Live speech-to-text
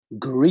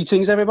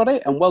Greetings,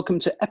 everybody, and welcome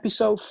to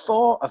episode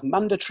 4 of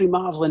Mandatory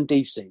Marvel and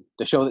DC,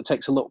 the show that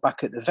takes a look back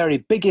at the very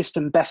biggest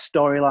and best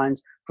storylines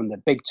from the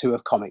big two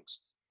of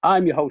comics.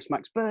 I'm your host,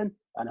 Max Byrne,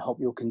 and I hope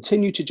you'll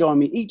continue to join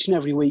me each and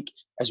every week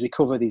as we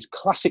cover these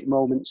classic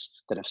moments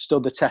that have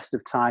stood the test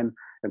of time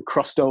and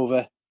crossed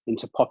over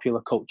into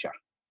popular culture.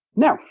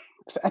 Now,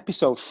 for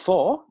episode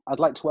 4, I'd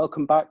like to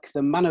welcome back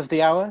the man of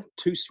the hour,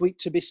 too sweet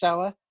to be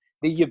sour,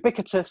 the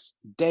ubiquitous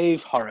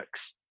Dave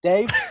Horrocks.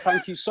 Dave,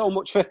 thank you so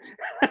much for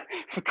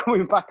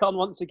coming back on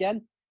once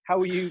again. How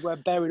are you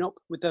bearing up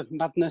with the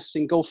madness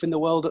engulfing the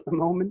world at the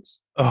moment?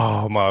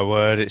 Oh, my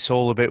word. It's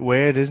all a bit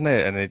weird, isn't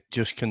it? And it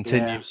just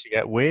continues to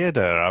get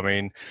weirder. I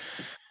mean,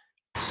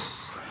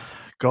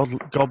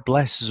 God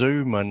bless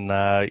Zoom and,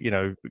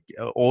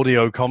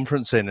 audio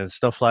conferencing and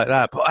stuff like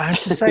that. But I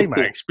have to say,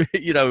 Max,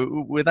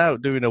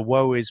 without doing a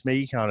woe is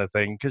me kind of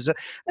thing, because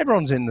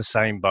everyone's in the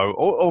same boat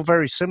or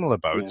very similar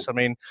boats. Yeah. I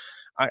mean,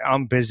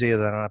 I'm busier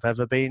than I've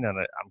ever been, and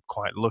I'm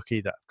quite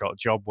lucky that I've got a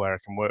job where I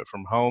can work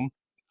from home.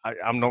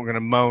 I'm not going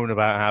to moan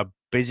about how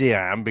busy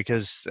I am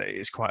because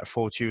it's quite a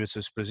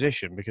fortuitous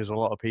position because a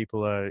lot of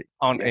people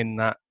aren't in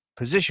that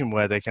position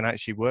where they can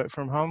actually work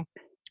from home.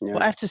 Yeah.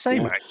 But I have to say,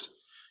 Max,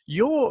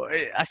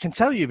 I can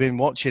tell you've been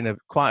watching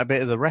quite a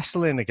bit of the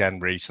wrestling again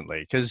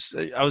recently because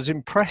I was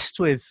impressed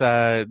with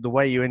the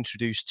way you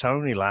introduced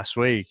Tony last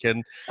week,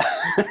 and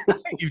I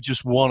think you've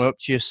just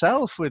one-upped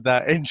yourself with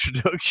that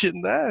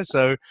introduction there.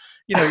 So,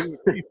 you're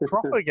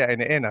proper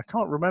getting it in. I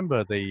can't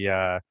remember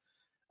the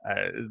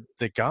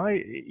guy,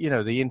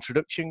 the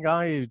introduction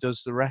guy who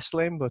does the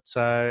wrestling, but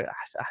I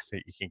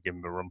think you can give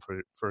him a run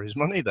for his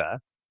money there.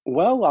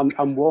 Well,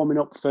 I'm warming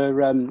up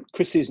for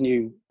Chris's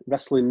new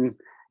Wrestling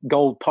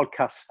Gold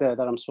podcast that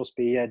I'm supposed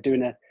to be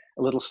doing a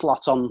little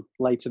slot on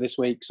later this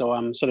week. So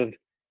I'm sort of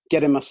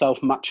getting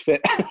myself match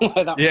fit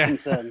where that's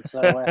concerned. So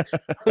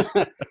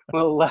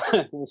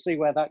we'll see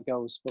where that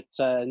goes. But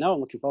no, I'm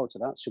looking forward to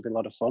that. It should be a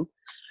lot of fun.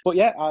 But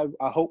yeah,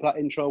 I hope that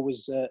intro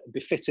was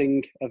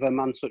befitting of a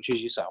man such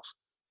as yourself.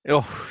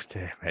 Oh,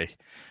 dear me.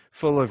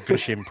 Full of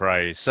gushing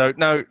praise. So,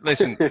 no,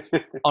 listen,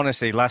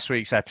 honestly, last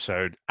week's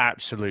episode,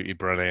 absolutely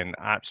brilliant.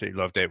 Absolutely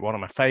loved it. One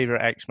of my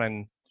favourite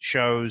X-Men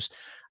shows.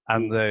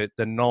 And the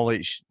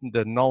knowledge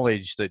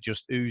that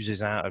just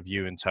oozes out of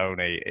you and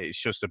Tony, it's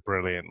just a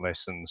brilliant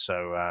listen.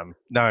 So,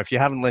 no, if you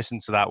haven't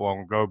listened to that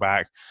one, go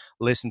back,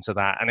 listen to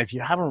that. And if you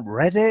haven't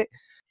read it,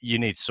 you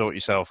need to sort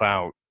yourself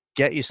out.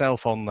 Get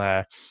yourself on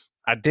there.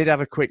 I did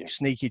have a quick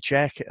sneaky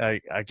check.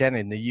 Again,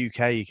 in the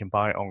UK, you can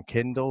buy it on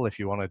Kindle if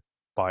you want to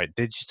buy it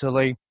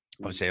digitally.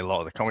 Obviously, a lot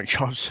of the comic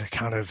shops are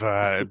kind of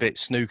a bit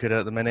snookered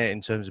at the minute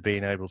in terms of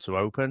being able to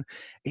open.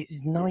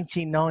 It's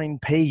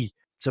 99p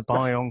to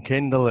buy on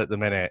Kindle at the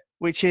minute,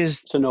 which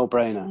is it's a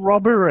no-brainer.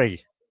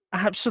 Robbery.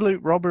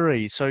 Absolute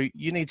robbery. So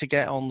you need to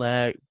get on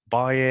there,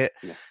 buy it,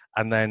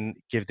 and then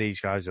give these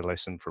guys a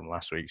listen from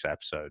last week's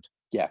episode.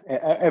 Yeah,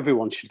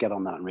 everyone should get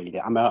on that and read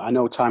it. I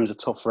know times are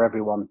tough for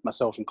everyone,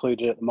 myself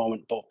included at the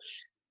moment, but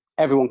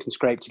everyone can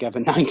scrape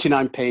together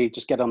 99p.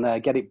 Just get on there,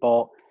 get it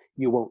bought.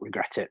 You won't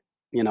regret it.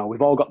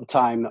 We've all got the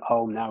time at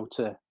home now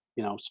to,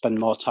 spend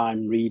more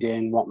time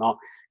reading, whatnot.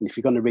 And if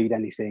you're going to read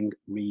anything,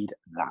 read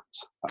that.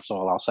 That's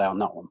all I'll say on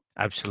that one.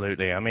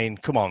 Absolutely. I mean,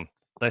 come on,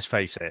 let's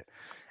face it.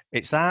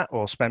 It's that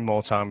or spend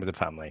more time with the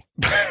family.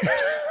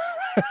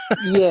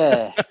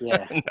 Yeah.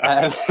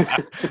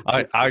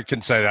 I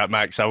can say that,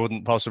 Max. I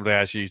wouldn't possibly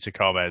ask you to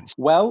comment.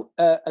 Well,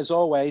 as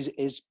always,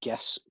 is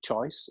guest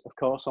choice, of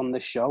course, on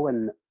this show,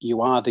 and you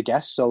are the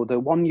guest. So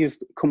the one you've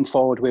come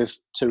forward with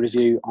to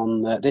review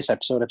on this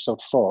episode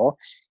 4,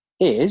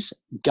 is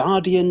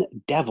Guardian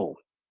Devil,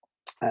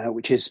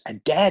 which is a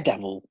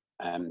Daredevil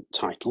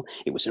title.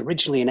 It was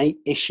originally an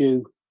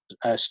 8-issue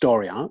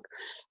story arc,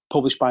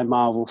 published by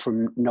Marvel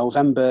from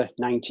November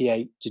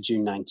 98 to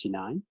June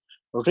 99.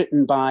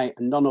 Written by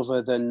none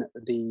other than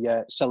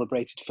the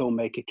celebrated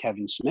filmmaker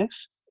Kevin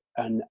Smith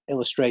and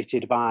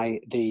illustrated by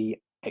the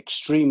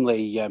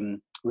extremely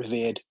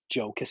revered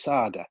Joe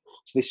Quesada.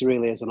 So this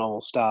really is an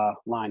all-star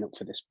lineup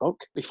for this book.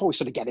 Before we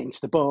sort of get into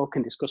the book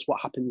and discuss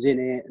what happens in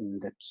it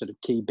and the sort of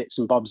key bits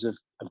and bobs of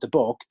the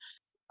book,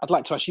 I'd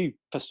like to ask you,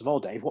 first of all,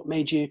 Dave, what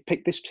made you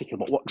pick this particular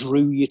book? What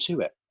drew you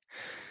to it?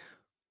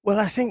 Well,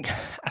 I think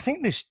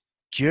this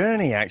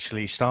journey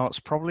actually starts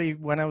probably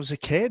when I was a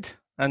kid.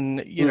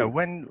 And,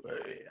 when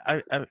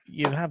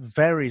you have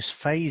various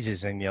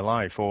phases in your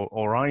life,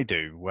 or I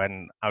do,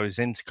 when I was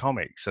into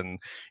comics. And,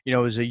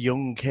 as a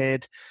young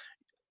kid,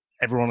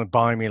 everyone would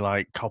buy me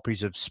like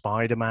copies of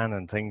Spider-Man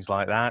and things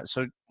like that.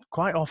 So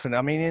quite often,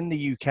 I mean, in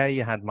the UK,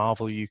 you had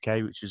Marvel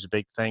UK, which was a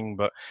big thing,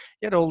 but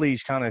you had all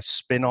these kind of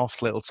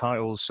spin-off little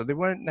titles. So they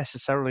weren't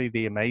necessarily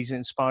the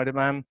Amazing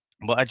Spider-Man.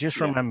 But I just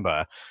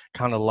remember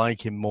kind of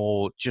liking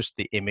more just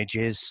the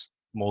images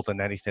more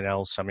than anything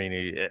else. I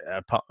mean,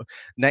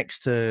 next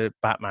to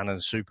Batman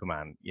and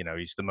Superman,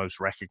 he's the most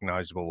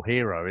recognizable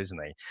hero,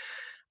 isn't he?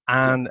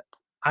 And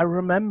I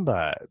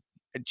remember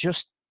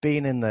just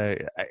being in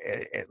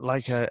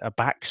like a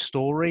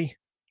backstory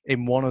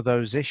in one of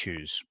those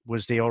issues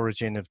was the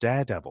origin of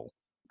Daredevil.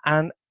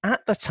 And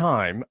at the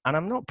time, and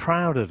I'm not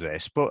proud of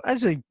this, but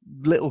as a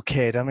little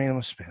kid, I mean, I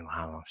must have been,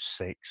 I don't know,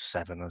 6,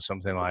 7 or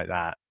something like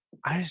that.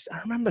 I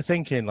remember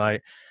thinking,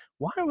 like,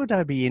 why would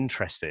I be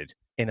interested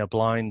in a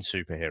blind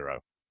superhero?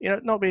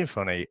 Not being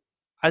funny.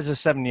 As a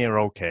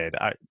 7-year-old kid,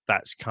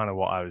 that's kind of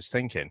what I was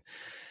thinking.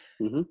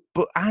 Mm-hmm.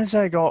 But as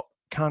I got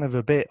kind of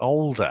a bit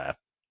older,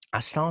 I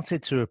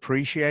started to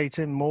appreciate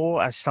him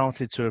more. I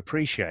started to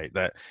appreciate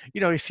that,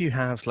 if you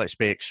have, let's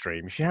be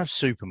extreme, if you have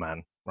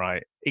Superman,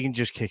 right, he can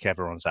just kick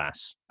everyone's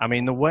ass. I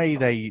mean, the way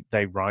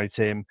they write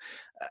him,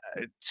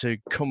 to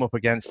come up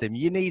against him,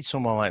 you need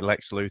someone like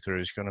Lex Luthor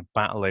who's going to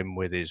battle him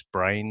with his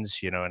brains,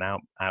 and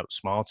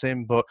outsmart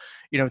him. But,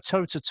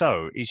 toe to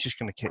toe, he's just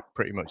going to kick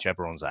pretty much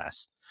everyone's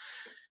ass.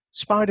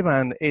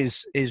 Spider-Man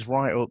is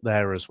right up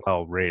there as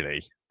well,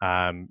 really.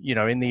 In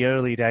the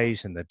early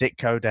days, in the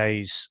Ditko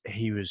days,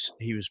 he was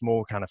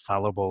more kind of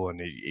fallible, and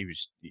he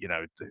was,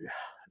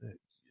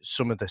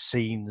 some of the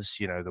scenes,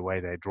 the way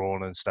they're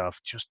drawn and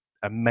stuff, just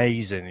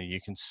amazing. And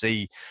you can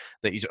see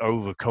that he's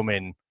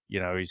overcoming,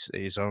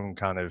 his own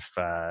kind of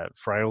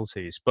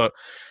frailties. But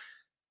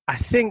I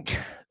think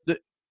that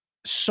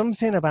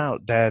something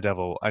about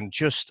Daredevil and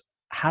just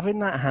having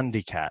that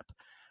handicap,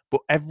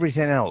 but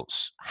everything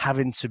else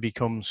having to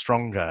become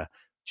stronger,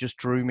 just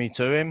drew me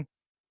to him.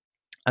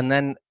 And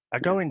then I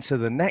go into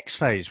the next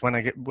phase when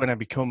I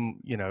become,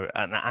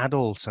 an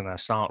adult and I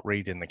start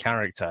reading the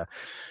character.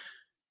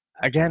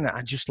 Again,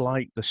 I just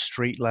like the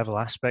street level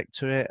aspect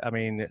to it. I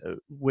mean,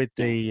 with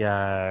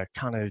the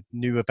kind of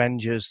new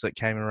Avengers that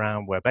came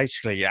around, where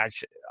basically,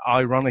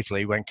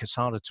 ironically, when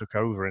Quesada took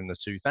over in the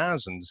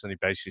 2000s, and he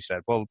basically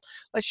said, well,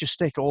 let's just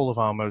stick all of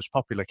our most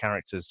popular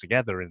characters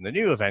together in the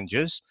new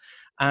Avengers,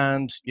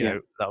 and,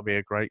 that'll be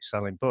a great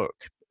selling book.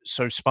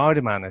 So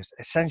Spider-Man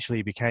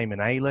essentially became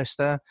an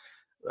A-lister.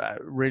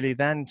 Really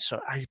then. So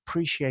I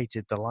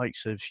appreciated the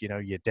likes of,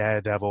 your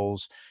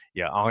Daredevils,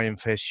 your Iron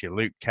Fists, your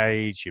Luke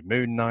Cage, your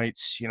Moon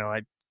Knights.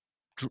 I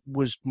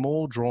was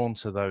more drawn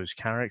to those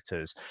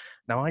characters.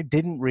 Now, I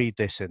didn't read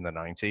this in the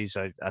 90s.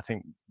 I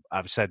think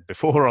I've said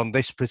before on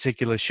this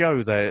particular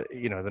show that, the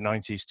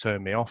 90s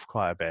turned me off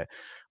quite a bit.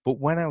 But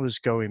when I was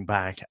going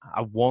back,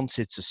 I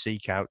wanted to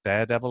seek out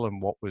Daredevil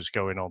and what was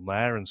going on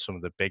there and some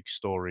of the big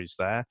stories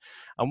there.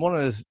 And one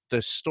of the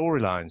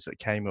storylines that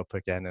came up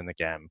again and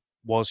again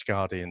was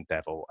Guardian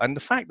Devil. And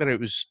the fact that it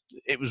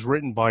was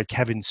written by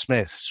Kevin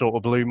Smith sort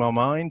of blew my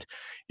mind.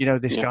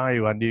 This guy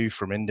who I knew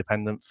from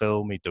independent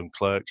film, he'd done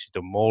Clerks, he'd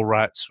done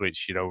Mallrats,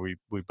 which,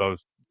 we both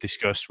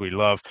discussed, we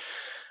love.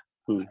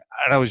 And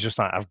I was just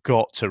like, I've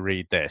got to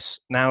read this.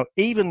 Now,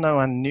 even though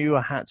I knew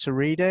I had to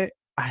read it,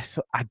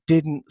 I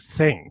didn't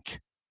think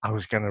I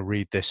was going to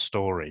read this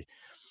story,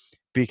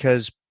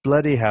 because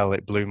bloody hell,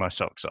 it blew my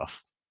socks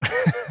off.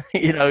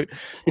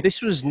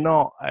 This was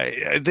not,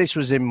 this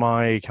was in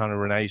my kind of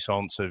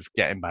renaissance of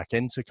getting back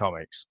into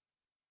comics.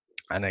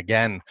 And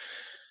again,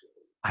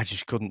 I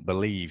just couldn't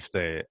believe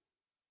the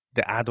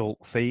adult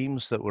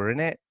themes that were in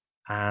it.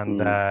 And,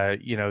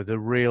 the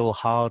real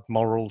hard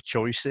moral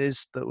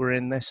choices that were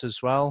in this as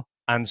well.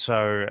 And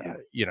so,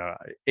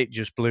 it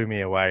just blew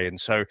me away. And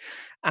so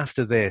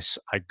after this,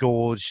 I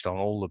gorged on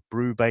all the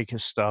Brubaker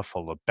stuff,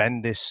 all the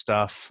Bendis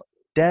stuff.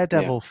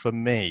 Daredevil for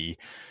me,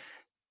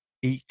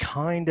 he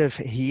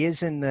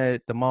is in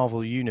the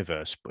Marvel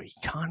universe, but he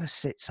kind of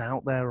sits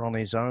out there on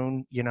his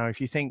own.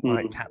 If you think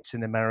like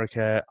Captain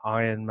America,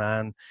 Iron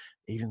Man,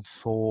 even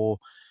Thor,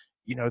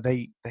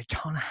 they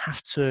kind of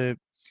have to,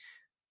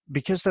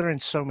 because they're in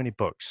so many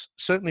books,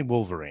 certainly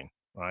Wolverine,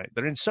 right?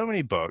 They're in so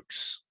many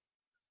books,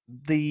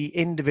 the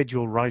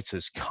individual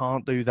writers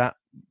can't do that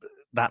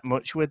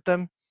much with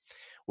them.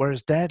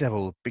 Whereas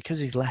Daredevil, because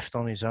he's left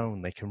on his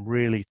own, they can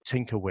really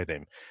tinker with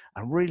him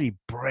and really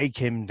break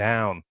him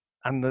down.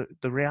 And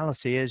the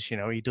reality is,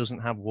 he doesn't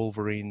have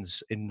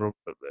Wolverine's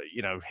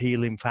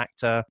healing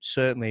factor.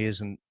 Certainly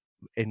isn't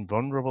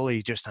invulnerable.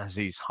 He just has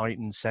these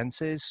heightened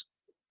senses.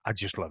 I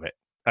just love it.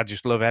 I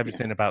just love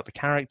everything about the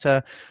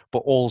character, but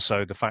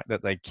also the fact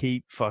that they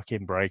keep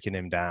fucking breaking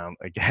him down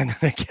again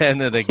and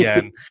again and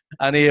again.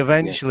 And he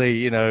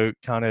eventually,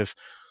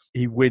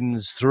 he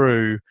wins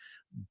through.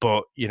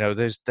 But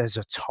there's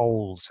a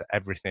toll to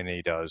everything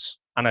he does,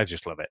 and I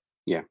just love it.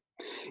 Yeah,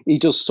 he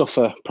does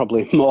suffer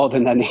probably more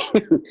than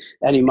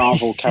any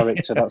Marvel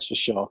character, that's for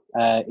sure.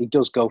 He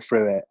does go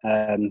through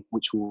it,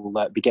 which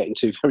we'll be getting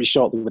to very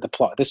shortly with the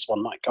plot of this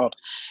one. My God,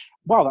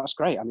 wow, that's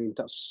great. I mean,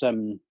 that's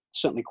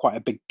certainly quite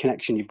a big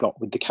connection you've got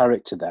with the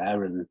character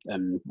there,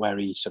 and where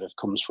he sort of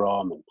comes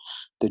from, and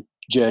the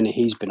journey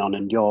he's been on,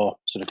 and your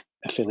sort of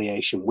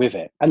affiliation with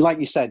it. And like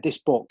you said, this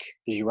book,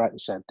 as you rightly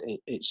said,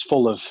 it's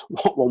full of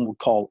what one would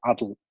call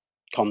adult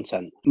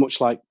content, much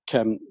like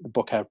the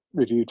book I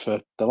reviewed for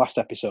the last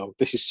episode.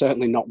 This is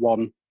certainly not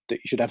one that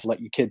you should ever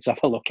let your kids have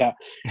a look at.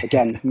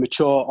 Again,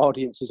 mature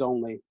audiences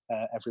only.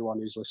 Everyone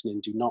who's listening,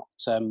 do not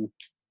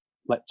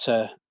let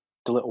the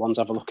little ones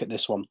have a look at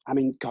this one. I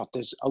mean, God,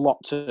 there's a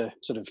lot to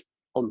sort of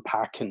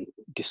unpack and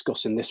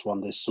discuss in this one.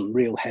 There's some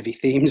real heavy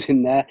themes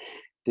in there.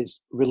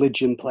 There's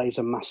religion plays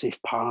a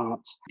massive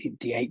part.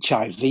 The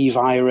HIV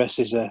virus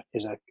is a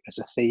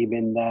theme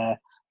in there.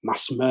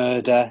 Mass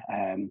murder,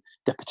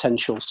 the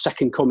potential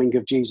second coming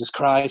of Jesus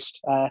Christ,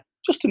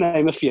 just to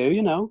name a few.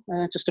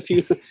 Just a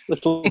few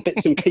little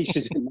bits and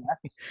pieces in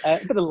there.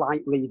 A bit of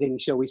light reading,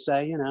 shall we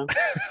say?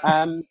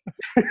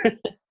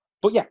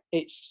 But yeah,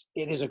 it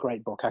is a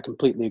great book. I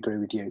completely agree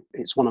with you.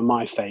 It's one of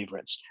my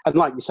favourites. And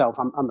like yourself,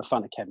 I'm a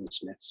fan of Kevin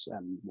Smith's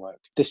work.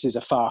 This is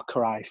a far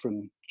cry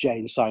from Jay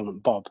and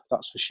Silent Bob,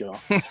 that's for sure.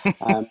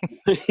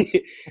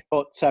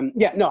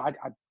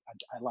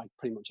 I like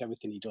pretty much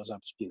everything he does.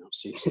 I've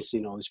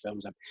seen all his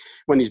films.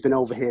 When he's been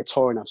over here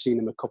touring, I've seen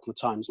him a couple of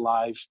times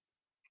live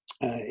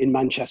in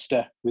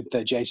Manchester with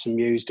Jason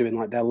Mewes doing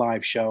like their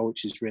live show,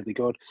 which is really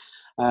good.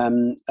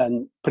 And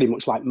pretty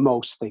much like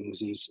most things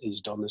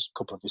he's done, there's a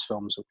couple of his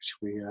films which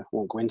we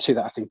won't go into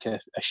that I think are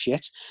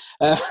shit.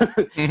 But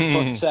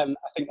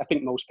I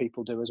think most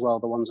people do as well,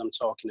 the ones I'm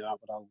talking about,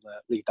 but I'll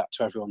leave that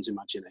to everyone's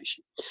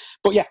imagination.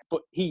 But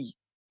he,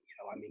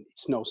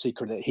 it's no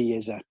secret that he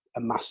is a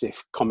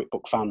massive comic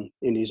book fan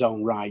in his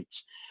own right.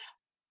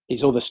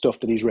 His other stuff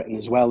that he's written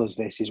as well as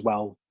this is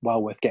well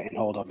worth getting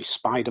hold of. His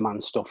Spider-Man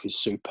stuff is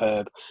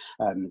superb.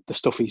 The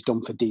stuff he's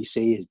done for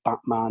DC, his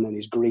Batman and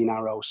his Green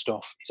Arrow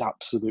stuff is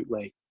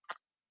absolutely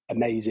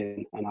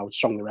amazing. And I would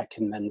strongly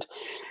recommend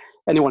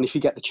anyone, if you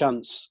get the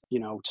chance,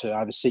 to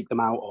either seek them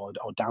out or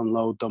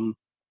download them,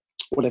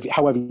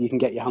 however you can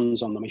get your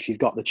hands on them. If you've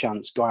got the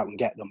chance, go out and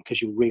get them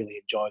because you'll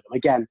really enjoy them.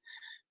 Again,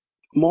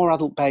 more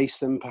adult-based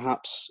than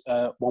perhaps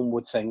one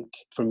would think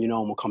from your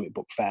normal comic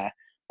book fare,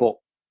 but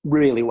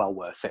really well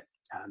worth it.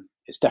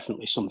 It's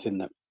definitely something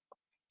that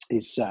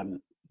is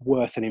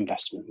worth an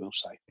investment, we'll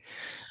say.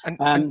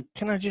 And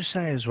can I just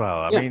say as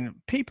well, I mean,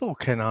 people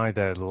can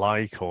either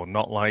like or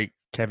not like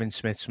Kevin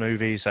Smith's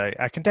movies.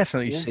 I can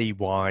definitely see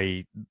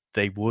why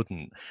they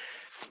wouldn't.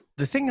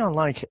 The thing I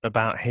like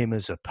about him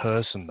as a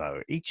person,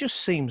 though, he just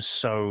seems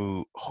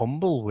so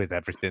humble with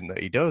everything that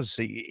he does.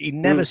 He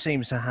never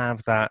seems to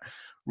have that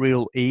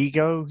real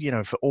ego,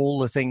 for all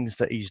the things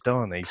that he's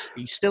done.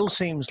 He still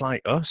seems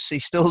like us. He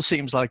still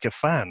seems like a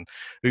fan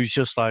who's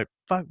just like,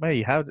 fuck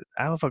me, how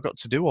have I got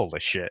to do all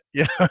this shit?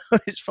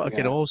 It's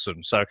fucking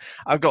awesome. So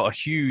I've got a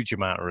huge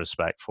amount of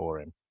respect for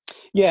him.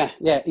 Yeah,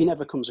 he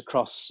never comes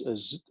across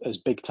as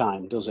big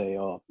time, does he?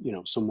 Or,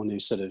 someone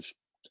who's sort of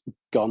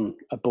gone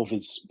above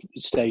his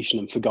station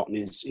and forgotten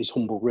his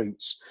humble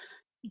roots.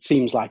 It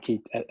seems like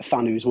a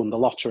fan who's won the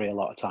lottery a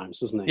lot of times,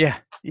 doesn't he?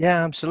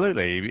 Yeah,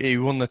 absolutely. He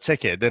won the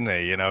ticket, didn't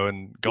he?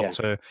 And got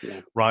to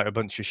write a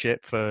bunch of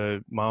shit for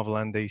Marvel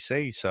and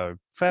DC. So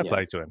fair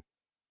play to him.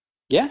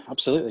 Yeah,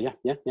 absolutely.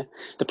 Yeah.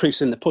 The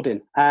proof's in the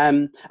pudding.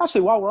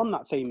 Actually, while we're on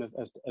that theme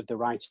of the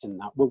writing,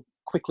 we'll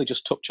quickly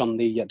just touch on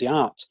the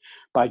art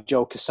by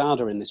Joe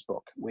Quesada in this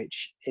book,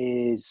 which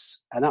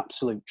is an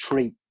absolute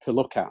treat to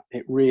look at.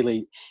 It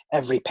really,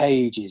 every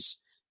page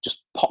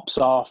just pops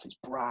off. It's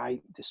bright.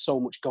 There's so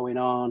much going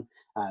on,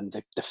 and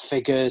the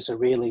figures are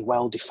really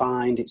well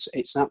defined.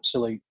 It's an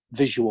absolute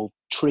visual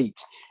treat.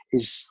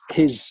 Is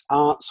his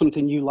art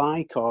something you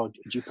like, or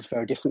do you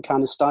prefer a different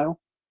kind of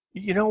style?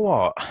 You know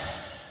what?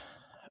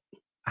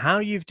 How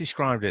you've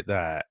described it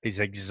there is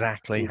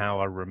exactly how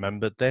I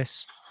remembered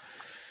this.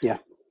 Yeah.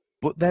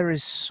 But there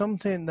is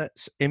something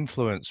that's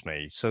influenced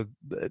me. So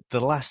the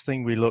last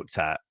thing we looked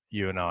at,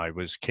 you and I,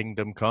 was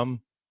Kingdom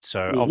Come.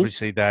 So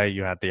obviously there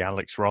you had the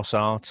Alex Ross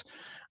art.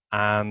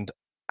 And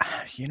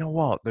you know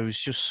what? There was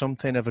just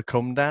something of a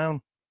come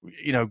down,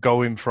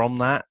 going from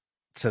that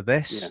to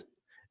this.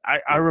 Yeah.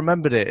 I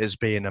remembered it as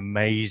being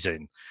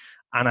amazing.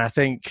 And I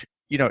think,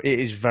 it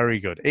is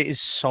very good. It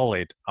is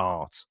solid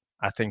art,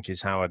 I think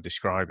is how I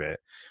describe it.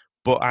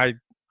 But I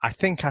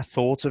think I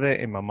thought of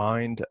it in my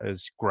mind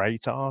as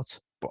great art,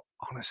 but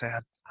honestly,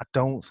 I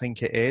don't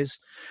think it is.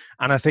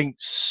 And I think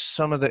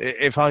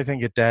if I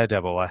think of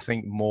Daredevil, I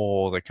think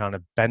more the kind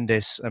of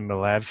Bendis and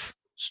Malev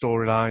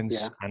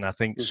storylines. And I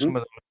think some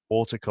of the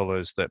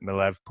watercolors that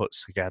Malev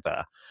puts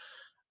together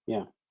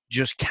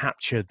just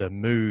capture the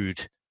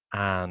mood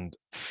and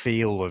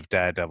feel of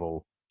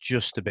Daredevil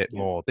just a bit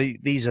more.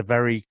 These are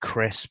very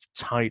crisp,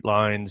 tight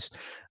lines.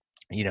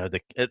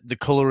 The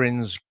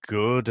coloring's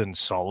good and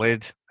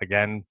solid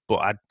again,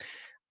 but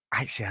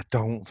I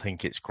don't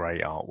think it's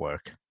great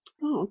artwork.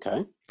 Oh,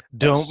 okay.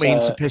 Don't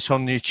mean to piss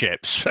on your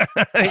chips,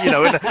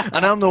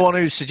 and I'm the one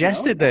who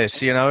suggested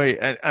this,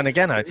 and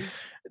again,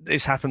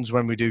 this happens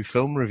when we do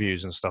film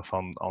reviews and stuff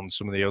on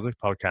some of the other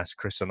podcasts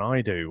Chris and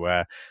I do,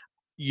 where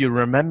you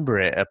remember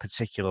it a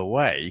particular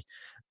way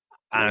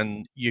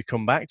and you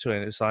come back to it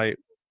and it's like,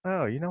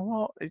 oh, you know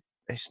what?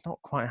 It's not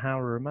quite how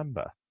I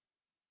remember.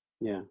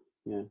 Yeah.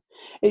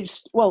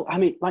 It's, well, I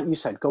mean, like you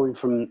said, going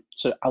from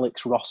sort of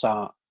Alex Ross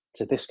art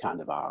to this kind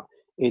of art,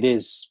 it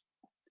is,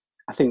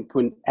 I think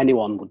when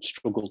anyone would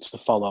struggle to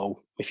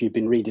follow, if you've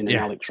been reading an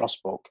Alex Ross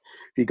book,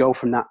 if you go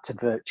from that to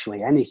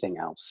virtually anything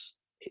else,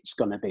 it's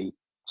going to be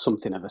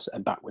something of a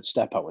backward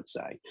step, I would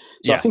say.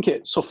 So I think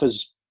it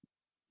suffers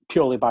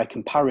purely by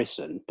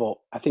comparison, but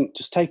I think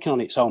just taking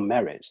on its own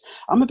merits,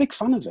 I'm a big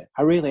fan of it.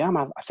 I really am.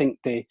 I think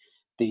the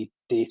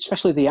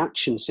especially the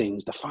action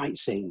scenes, the fight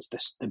scenes,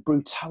 the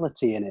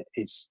brutality in it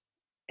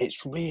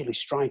it's really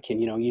striking.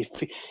 You know,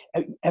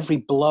 every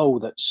blow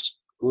that's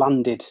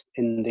landed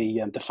in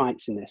the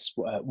fights in this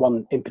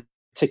one in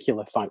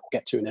particular fight we'll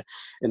get to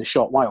in a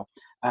short while.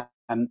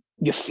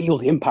 You feel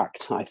the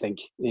impact, I think,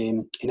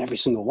 in every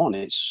single one.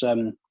 It's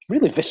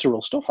really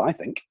visceral stuff, I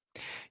think.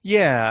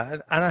 Yeah,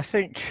 and I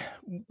think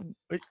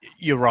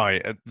you're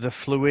right. The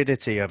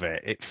fluidity of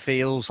it, it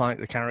feels like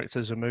the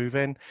characters are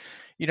moving.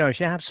 You know, if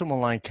you have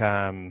someone like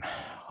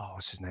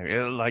what's his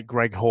name, like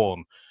Greg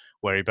Horn,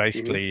 where he Mm-hmm.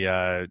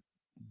 basically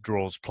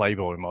draws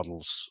Playboy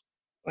models,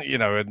 you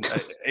know, and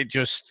it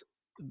just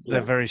they're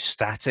Yeah, very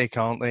static,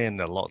 aren't they? And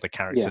a lot of the yeah,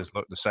 characters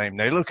look the same.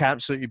 They look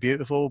absolutely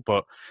beautiful,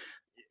 but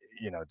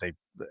you know,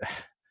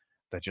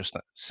 they're just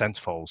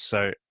centerfolds.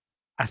 So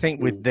I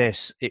think with mm,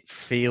 this, it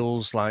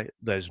feels like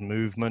there's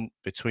movement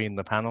between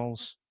the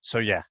panels. So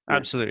yeah, yeah.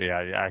 absolutely,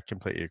 I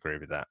completely agree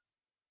with that.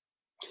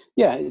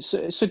 Yeah,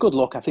 it's a good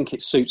look. I think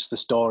it suits the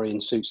story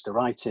and suits the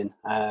writing.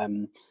 I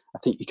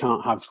think you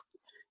can't have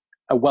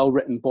a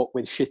well-written book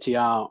with shitty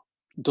art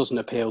doesn't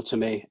appeal to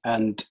me,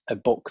 and a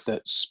book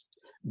that's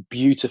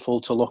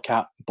beautiful to look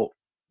at but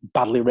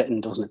badly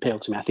written doesn't appeal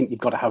to me. I think you've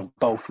got to have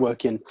both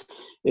working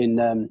in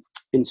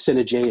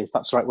synergy, if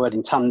that's the right word,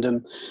 in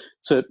tandem,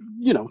 to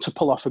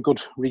pull off a good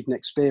reading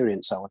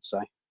experience, I would say.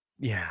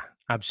 Yeah,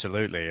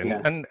 absolutely. And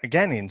Yeah. and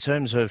again, in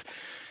terms of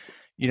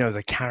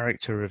the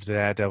character of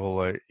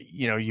Daredevil,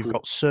 you've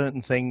got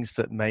certain things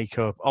that make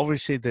up.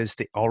 Obviously, there's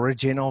the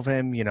origin of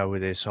him,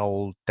 with his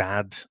old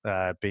dad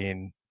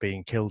being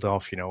killed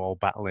off, all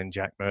battling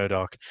Jack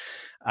Murdoch.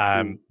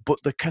 Mm.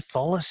 But the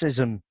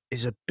Catholicism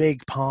is a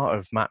big part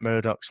of Matt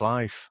Murdock's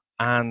life,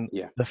 and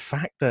Yeah. the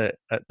fact that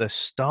at the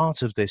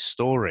start of this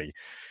story,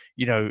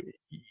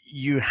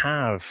 you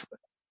have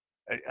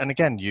and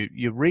again,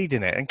 you're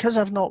reading it, and because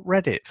I've not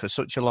read it for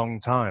such a long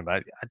time,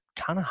 I'd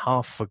kind of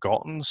half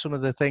forgotten some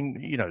of the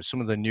some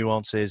of the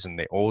nuances and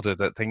the order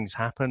that things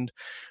happened.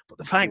 But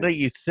the fact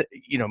Yeah.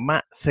 that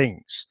Matt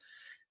thinks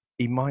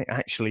he might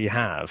actually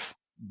have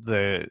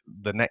the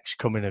next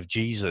coming of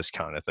Jesus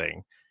kind of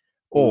thing,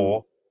 Mm.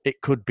 or it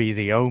could be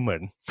the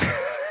Omen.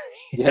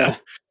 Yeah.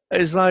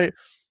 It's like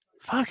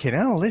fucking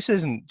hell, this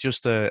isn't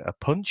just a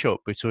punch up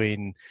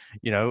between,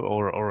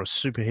 or a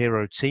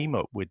superhero team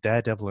up with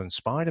Daredevil and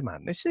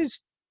Spider-Man. This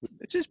is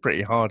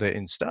pretty hard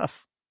hitting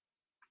stuff.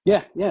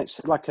 Yeah, yeah.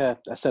 It's like I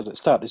said at the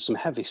start. There's some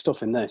heavy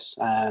stuff in this.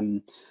 I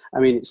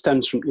mean, it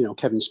stems from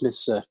Kevin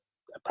Smith's a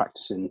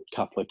practicing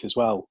Catholic as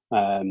well.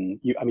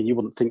 You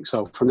wouldn't think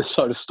so from the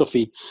sort of stuff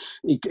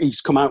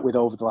he's come out with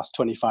over the last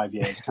 25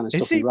 years, the kind of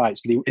Is stuff he he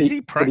writes. is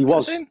he But he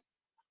was. practicing?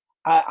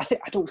 I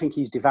don't think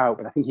he's devout,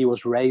 but I think he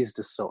was raised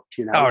as such.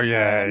 Oh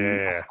yeah, yeah,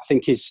 yeah. I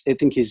think his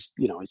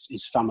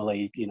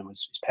family,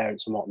 his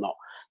parents and whatnot,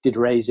 did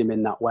raise him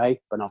in that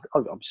way. But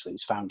obviously,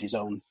 he's found his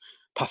own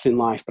path in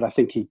life. But I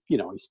think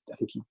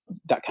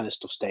that kind of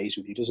stuff stays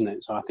with you, doesn't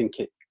it? So I think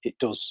it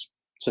does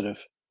sort of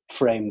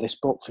frame this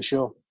book for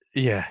sure.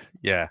 Yeah,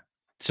 yeah.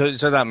 So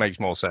that makes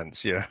more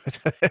sense,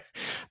 that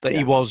he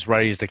Yeah, was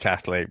raised a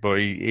Catholic, but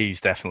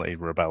he's definitely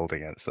rebelled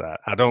against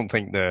that.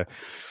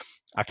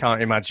 I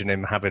can't imagine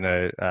him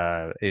having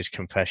his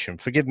confession.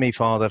 Forgive me,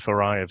 Father,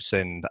 for I have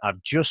sinned.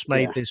 I've just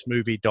made yeah, this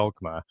movie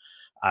Dogma.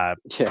 yeah,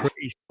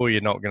 Pretty sure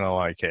you're not going to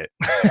like it.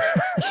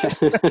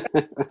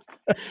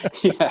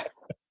 yeah.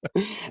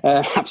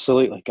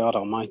 Absolutely, God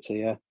Almighty.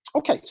 Yeah.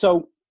 Okay,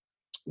 so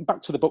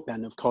back to the book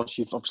then. Of course,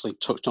 you've obviously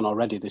touched on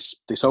already this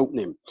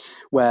opening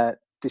where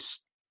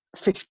this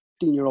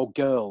 15-year-old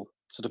girl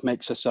sort of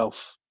makes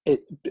herself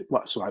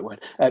what's the right word,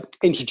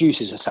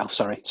 introduces herself,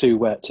 sorry,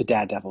 to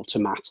Daredevil, to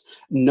Matt,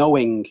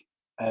 knowing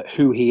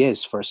who he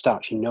is. For a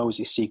start, she knows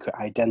his secret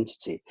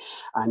identity,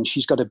 and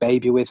she's got a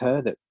baby with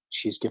her that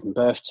she's given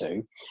birth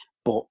to.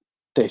 But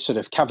the sort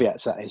of caveat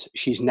to that is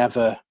she's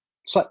never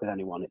slept with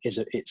anyone.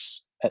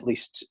 It's at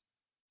least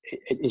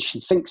she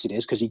thinks it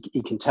is, because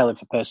he can tell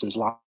if a person's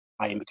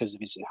lying because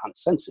of his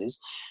enhanced senses.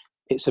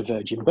 It's a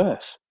virgin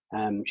birth.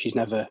 She's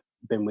never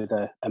been with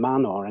a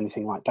man or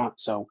anything like that.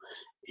 So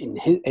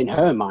in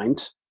her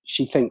mind,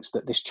 she thinks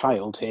that this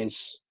child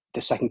is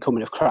the second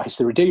coming of Christ,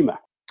 the Redeemer.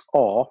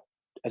 Or,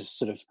 as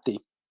sort of the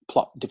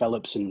plot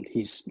develops and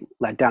he's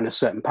led down a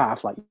certain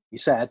path, like you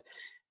said,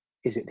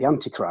 is it the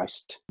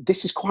Antichrist?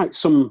 This is quite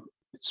some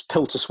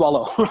pill to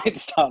swallow right at the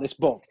start of this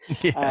book.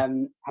 Yeah.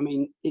 I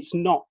mean, it's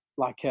not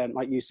like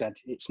you said,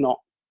 it's not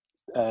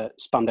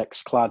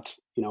spandex clad,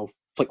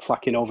 flick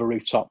flacking over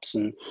rooftops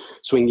and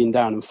swinging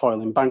down and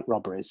foiling bank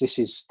robberies. This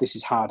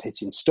is hard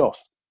hitting stuff,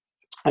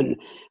 and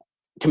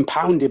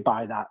compounded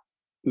by that,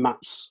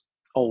 Matt's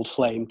old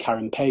flame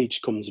Karen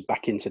Page comes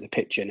back into the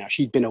picture. Now,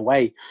 she'd been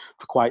away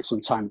for quite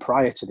some time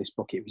prior to this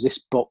book. It was this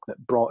book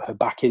that brought her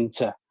back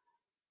into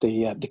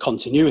the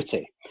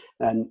continuity.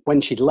 And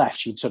when she'd left,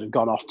 she'd sort of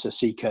gone off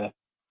to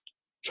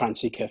try and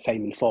seek her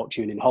fame and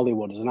fortune in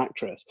Hollywood as an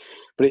actress.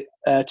 But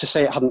to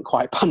say it hadn't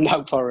quite panned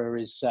out for her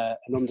is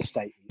an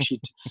understatement.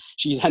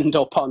 She'd end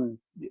up on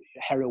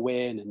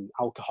heroin and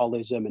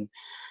alcoholism, and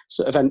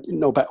sort of,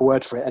 no better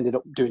word for it, ended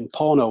up doing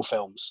porno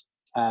films.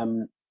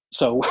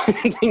 So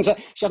things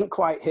like, she hadn't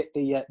quite hit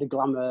the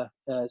glamour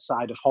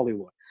side of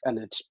Hollywood, and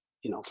had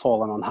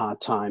fallen on hard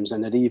times,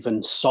 and had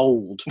even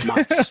sold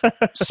Matt's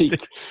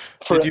secret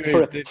Did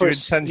you yeah.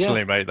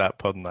 intentionally make that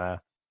pun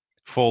there?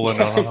 Fallen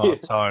Yeah, on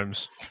hard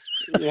times.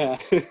 yeah.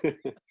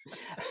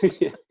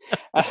 Yeah.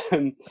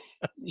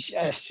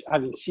 I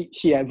mean,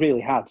 she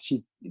really had.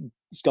 She's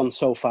gone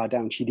so far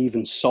down. She'd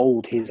even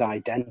sold his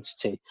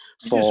identity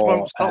You just for.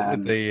 won't stop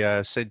with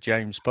the Sid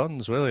James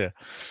puns, will you?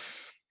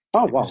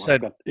 Oh You just well, I've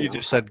said got you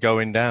just said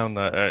going down.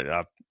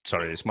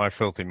 Sorry, it's my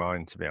filthy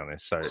mind, to be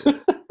honest. So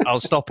I'll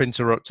stop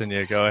interrupting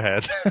you. Go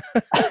ahead.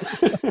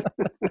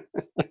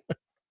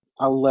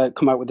 I'll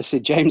come out with the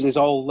Sid Jameses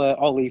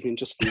all evening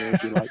just for you,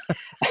 if you like.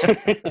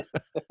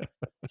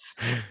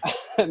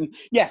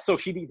 Yeah, so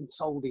she'd even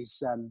sold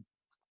his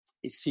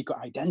secret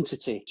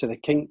identity to the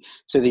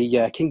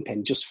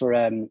kingpin, just for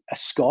a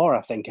score,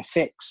 I think, a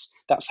fix.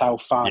 That's how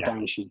far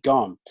down she'd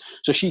gone.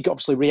 So she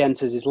obviously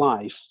re-enters his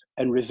life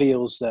and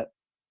reveals that,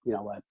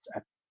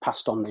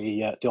 passed on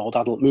the old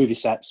adult movie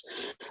sets,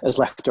 has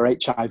left her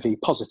HIV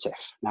positive.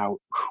 Now,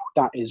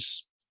 that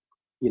is,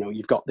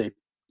 you've got the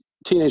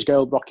teenage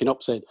girl rocking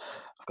up saying,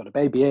 I've got a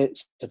baby,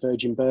 it's a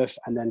virgin birth,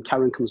 and then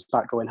Karen comes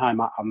back going, hi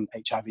Matt, I'm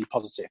HIV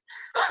positive.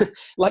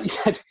 Like you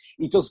said,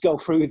 he does go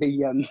through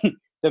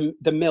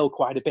the mill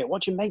quite a bit.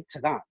 What do you make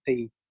to that?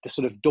 The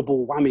sort of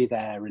double whammy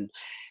there. And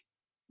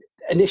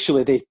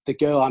initially the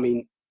girl, I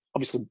mean,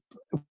 obviously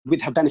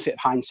with her benefit of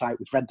hindsight,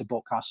 we've read the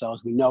book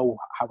ourselves, we know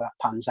how that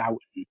pans out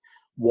and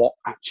what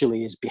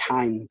actually is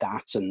behind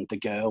that, and the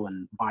girl,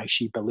 and why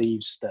she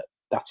believes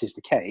that is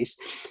the case.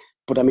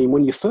 But I mean,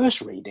 when you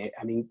first read it,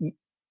 I mean,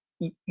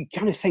 you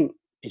kind of think,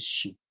 is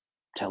she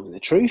telling the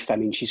truth? I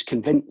mean, she's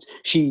convinced,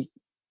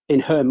 in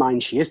her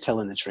mind, she is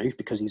telling the truth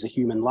because he's a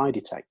human lie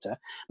detector.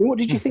 I mean, what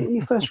did you think when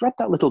you first read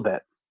that little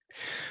bit?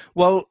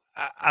 Well,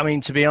 I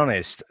mean, to be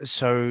honest,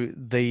 so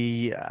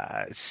the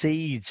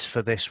seeds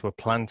for this were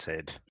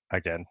planted,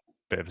 again,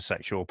 bit of a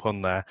sexual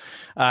pun there,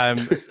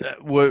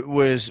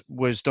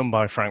 was done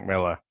by Frank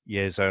Miller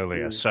years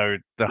earlier. So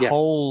the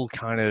whole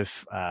kind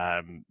of,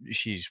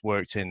 she's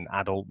worked in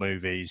adult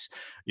movies,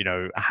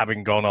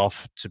 having gone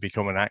off to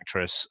become an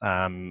actress,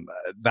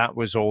 that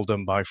was all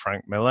done by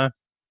Frank Miller.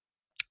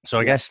 So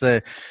I guess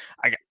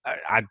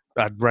I'd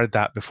read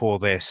that before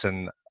this,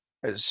 and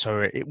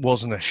so it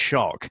wasn't a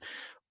shock,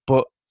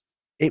 but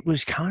it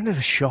was kind of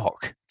a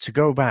shock to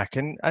go back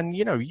and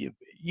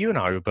you and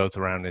I were both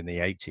around in the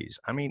 80s.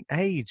 I mean,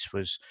 AIDS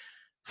was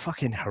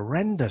fucking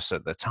horrendous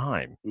at the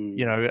time.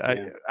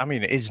 I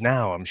mean, it is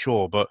now, I'm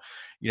sure, but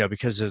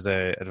because of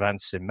the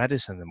advances in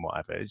medicine and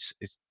whatever,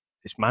 it's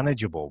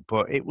manageable.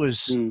 But it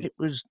was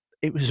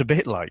a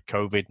bit like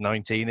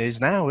COVID-19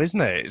 is now,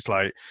 isn't it? It's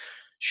like,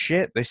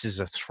 shit, this is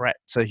a threat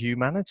to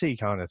humanity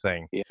kind of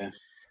thing.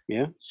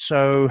 Yeah.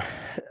 So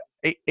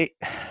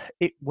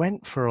it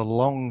went for a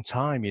long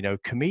time.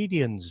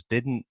 Comedians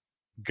didn't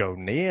go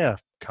near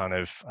kind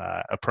of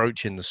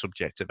approaching the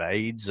subject of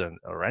AIDS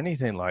or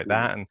anything like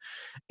that, and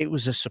it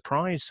was a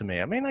surprise to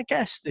me. I mean, I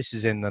guess this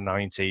is in the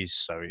 90s,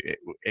 so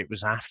it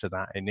was after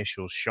that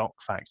initial shock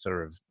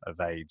factor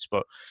of AIDS.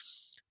 But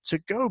to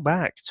go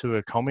back to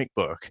a comic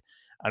book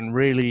and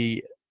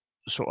really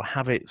sort of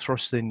have it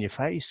thrust in your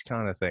face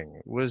kind of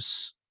thing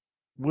was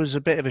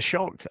a bit of a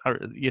shock,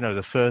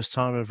 the first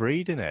time of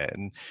reading it.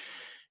 And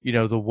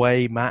the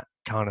way Matt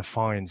kind of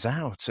finds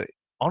out,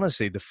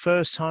 honestly, the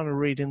first time of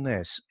reading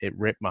this, it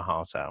ripped my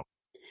heart out.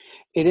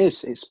 It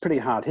is. It's pretty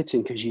hard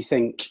hitting, because you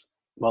think,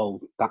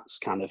 well, that's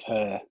kind of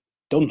her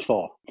done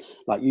for.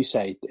 Like you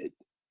say,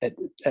 at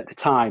the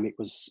time, it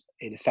was,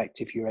 in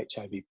effect, if you're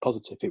HIV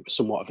positive, it was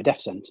somewhat of a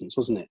death sentence,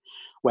 wasn't it?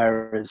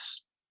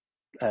 Whereas,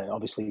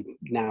 obviously,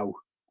 now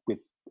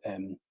with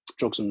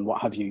drugs and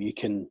what have you, you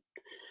can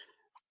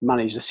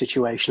manage the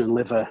situation and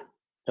live a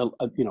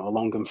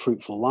long and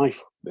fruitful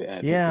life with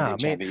HIV.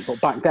 I mean,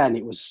 but back then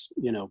it was,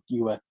 you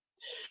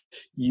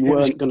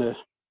weren't going to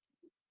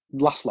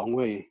last long,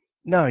 were you?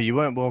 No, you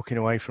weren't walking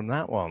away from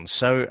that one.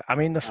 So, I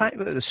mean, the fact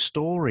that the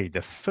story,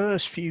 the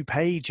first few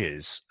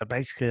pages are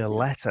basically a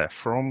letter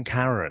from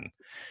Karen,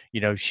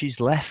 she's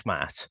left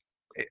Matt.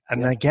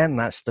 And again,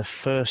 that's the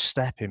first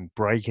step in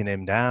breaking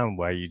him down,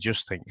 where you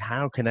just think,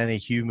 how can any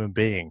human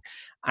being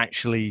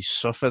actually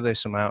suffer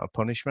this amount of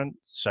punishment?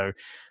 So,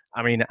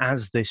 I mean,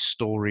 as this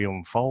story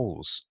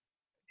unfolds,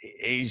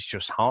 it's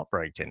just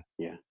heartbreaking.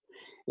 Yeah,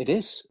 it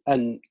is.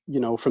 And,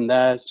 from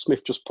there,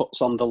 Smith just puts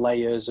on the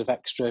layers of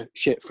extra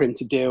shit for him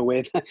to deal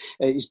with.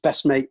 His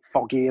best mate,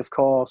 Foggy, of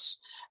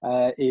course,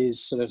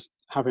 is sort of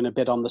having a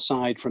bit on the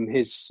side from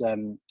his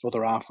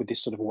other half with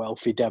this sort of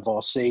wealthy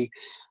divorcee.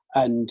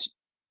 And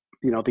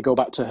they go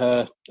back to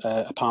her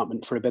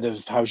apartment for a bit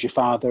of how's your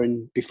father,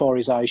 and before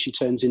his eyes she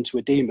turns into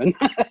a demon.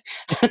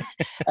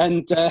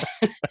 And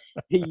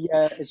he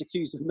is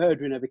accused of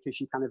murdering her, because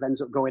she kind of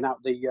ends up going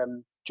out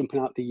jumping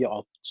out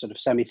or sort of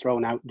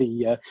semi-thrown out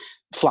the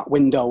flat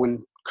window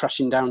and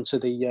crashing down to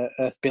the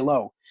earth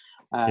below.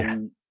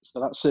 So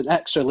that's an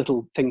extra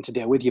little thing to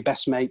deal with, your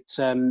best mate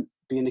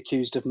being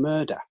accused of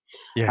murder.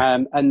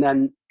 And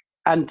then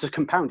And to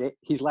compound it,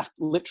 he's left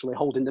literally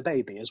holding the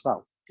baby as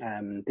well.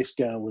 This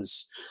girl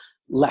has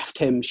left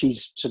him.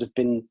 She's sort of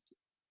been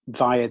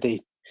via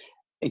the,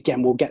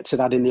 again, we'll get to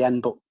that in the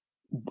end, but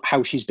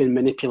how she's been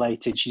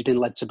manipulated, she's been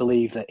led to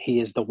believe that he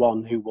is the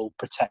one who will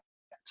protect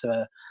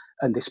her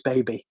and this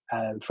baby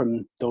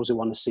from those who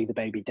want to see the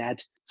baby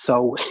dead.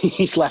 So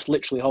he's left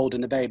literally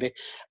holding the baby.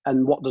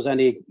 And what does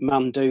any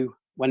man do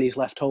when he's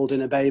left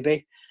holding a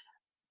baby?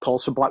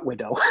 Calls for Black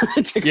Widow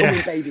to come and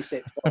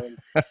babysit for him.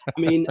 I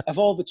mean, of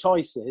all the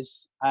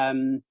choices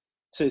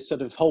to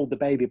sort of hold the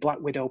baby, Black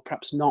Widow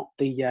perhaps not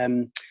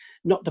the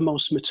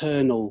most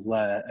maternal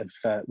of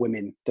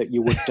women that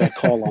you would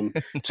call on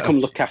to come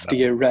look after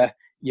your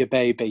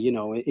baby. You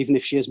know, even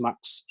if she is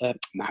Matt's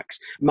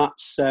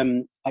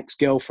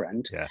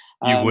ex-girlfriend. Yeah,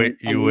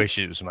 you wish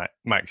it was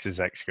Max's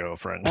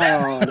ex-girlfriend.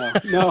 Oh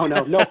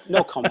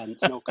no comment,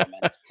 no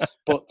comment.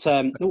 But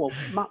well,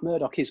 Matt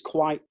Murdock is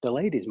quite the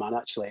ladies' man.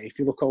 Actually, if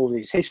you look over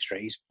his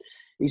history,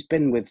 he's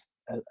been with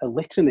a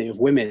litany of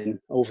women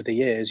over the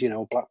years. You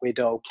know, Black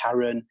Widow,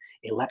 Karen,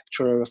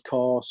 Elektra, of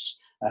course.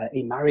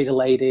 He married a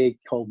lady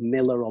called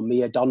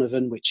Mia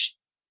Donovan, which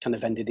kind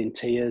of ended in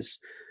tears.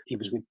 He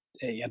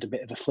had a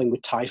bit of a fling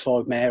with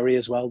Typhoid Mary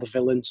as well, the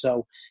villain.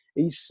 So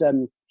he's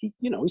put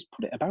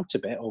it about a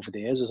bit over the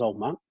years as old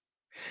Matt.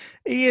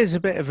 He is a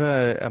bit of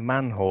a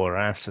man whore,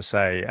 I have to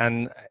say,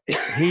 and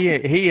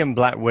he and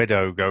Black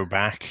Widow go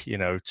back,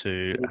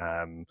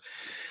 to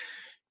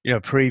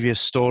previous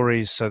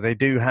stories. So they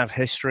do have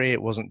history.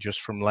 It wasn't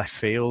just from left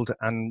field.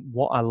 And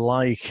what I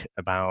like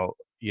about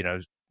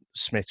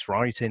Smith's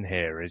writing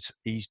here is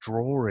he's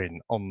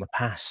drawing on the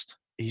past.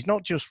 He's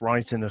not just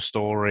writing a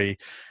story,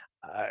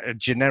 a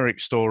generic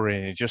story,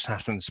 and he just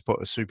happens to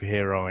put a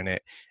superhero in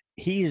it.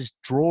 He is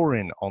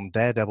drawing on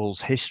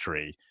Daredevil's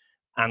history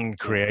and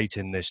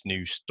creating this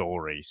new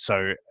story.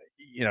 So,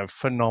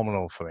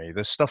 phenomenal for me.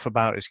 The stuff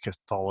about his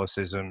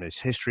Catholicism, his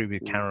history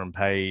with Karen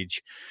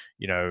Page,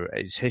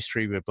 his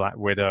history with Black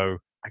Widow.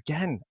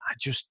 Again, I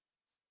just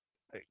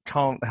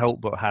can't help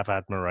but have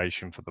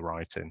admiration for the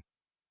writing.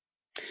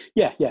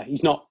 Yeah.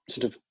 He's not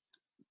sort of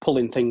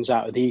pulling things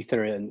out of the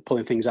ether and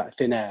pulling things out of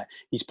thin air.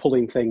 He's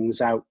pulling things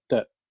out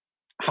that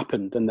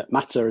happened and that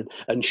matter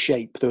and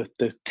shape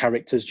the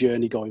character's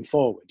journey going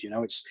forward.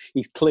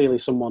 He's clearly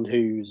someone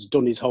who's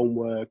done his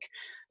homework,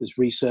 has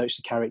researched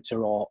the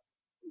character, or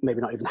maybe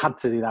not even had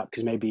to do that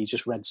because maybe he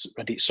just read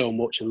it so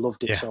much and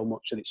loved it so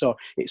much that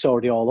it's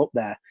already all up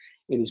there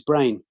in his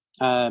brain.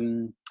 I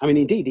mean,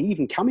 indeed, he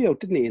even cameoed,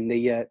 didn't he, in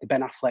the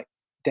Ben Affleck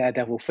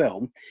Daredevil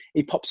film?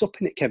 He pops up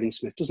in it, Kevin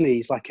Smith, doesn't he?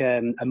 He's like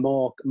a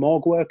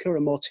morgue worker, a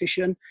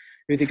mortician,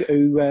 who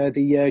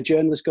the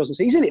journalist goes and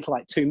sees. He's in it for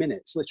like 2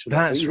 minutes, literally.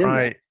 That's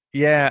right.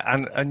 Yeah,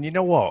 and you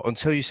know what?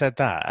 Until you said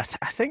that,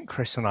 I think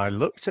Chris and I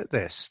looked at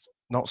this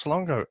not so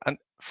long ago, and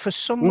for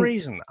some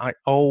reason, I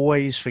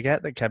always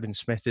forget that Kevin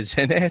Smith is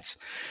in it.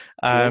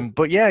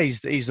 But yeah, he's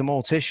the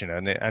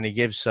mortician, and he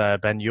gives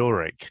Ben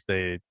Urich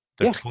the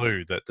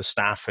clue that the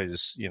staff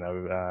is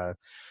a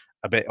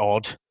bit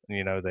odd.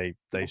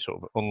 They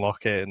sort of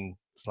unlock it, and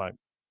it's like,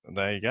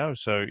 there you go.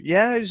 So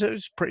yeah, it was a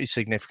pretty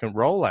significant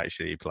role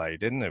actually he played,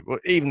 didn't it?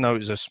 Even though it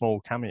was a small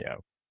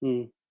cameo.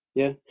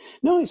 Yeah,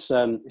 no, it's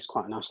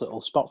quite a nice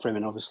little spot for him,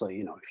 and obviously,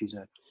 if he's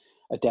a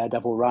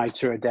Daredevil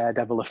writer, a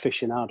Daredevil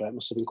aficionado, it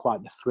must have been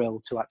quite the thrill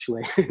to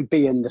actually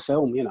be in the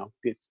film,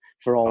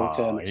 for all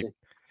eternity,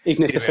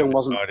 even if the film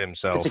wasn't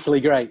particularly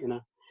great,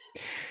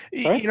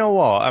 Sorry? You know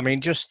what? I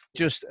mean, just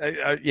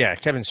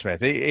Kevin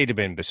Smith, he'd have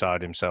been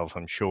beside himself,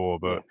 I'm sure.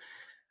 But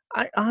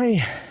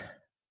I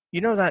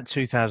that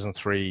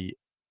 2003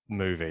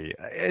 movie,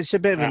 it's a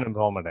bit of an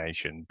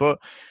abomination. But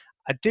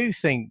I do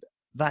think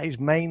that is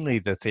mainly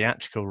the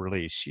theatrical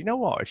release. You know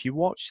what? If you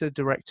watch the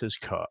director's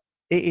cut,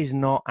 it is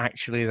not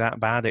actually that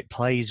bad. It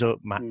plays up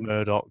Matt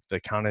Murdock, the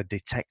kind of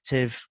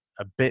detective,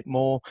 a bit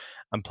more,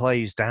 and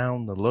plays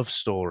down the love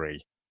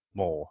story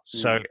more.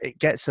 So it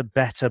gets a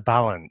better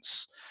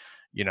balance,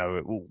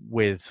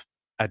 with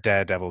a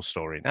Daredevil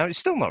story. Now, it's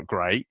still not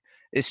great.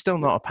 It's still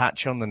not a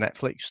patch on the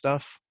Netflix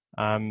stuff.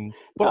 But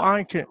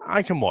I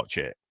can watch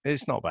it.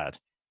 It's not bad.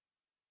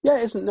 Yeah,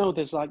 it isn't. No,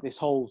 there's like this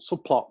whole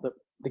subplot that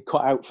they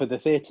cut out for the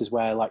theatres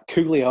where like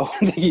Coolio,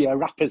 the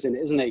rapper's in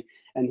it, isn't he?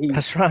 And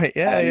that's right.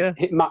 Yeah.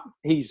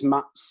 He's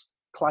Matt's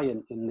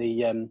client in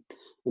the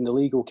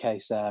legal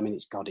case there. I mean,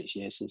 it's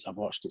years since I've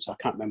watched it, so I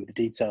can't remember the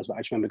details, but I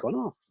just remember going,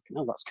 "Oh,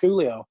 no, that's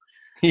Coolio,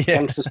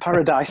 Gangster's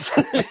Paradise."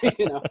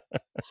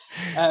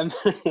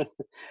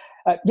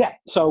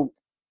 So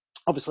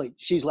obviously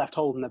she's left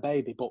holding the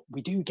baby, but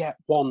we do get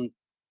one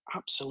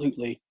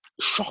absolutely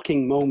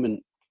shocking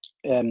moment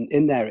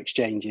in their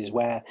exchanges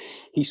where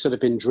he's sort of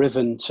been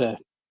driven to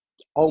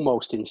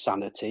almost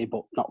insanity,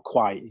 but not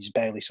quite. He's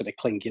barely sort of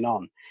clinging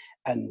on,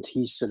 and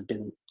he's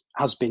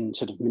has been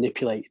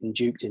manipulated and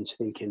duped into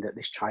thinking that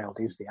this child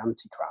is the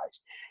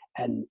Antichrist.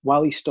 And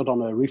while he stood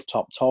on a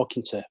rooftop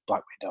talking to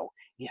Black Widow,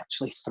 he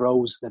actually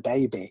throws the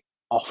baby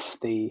off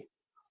the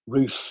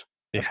roof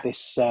of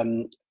this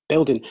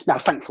building. Now,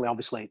 thankfully,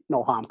 obviously,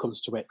 no harm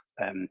comes to it.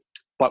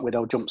 Black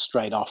Widow jumps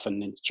straight off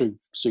and in true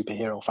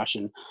superhero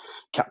fashion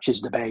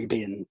catches the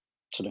baby and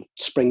sort of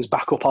springs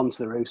back up onto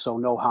the roof. So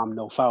no harm,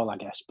 no foul, I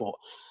guess. But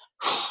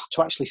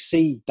to actually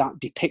see that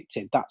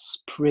depicted,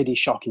 that's pretty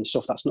shocking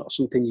stuff. That's not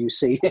something you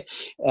see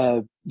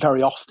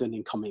very often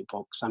in comic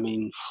books. I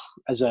mean,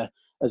 as a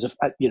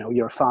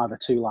you're a father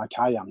too, like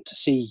I am, to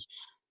see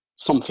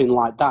something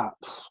like that,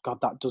 God,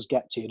 that does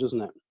get to you,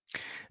 doesn't it?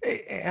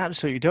 It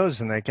absolutely does.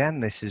 And again,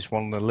 this is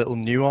one of the little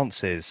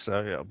nuances.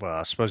 Well,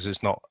 I suppose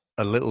it's not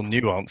a little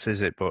nuance,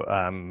 is it? But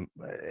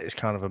it's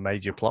kind of a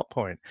major plot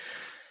point.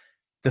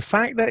 The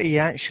fact that he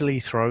actually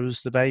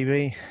throws the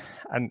baby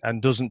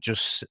and doesn't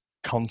just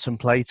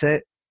contemplate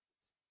it.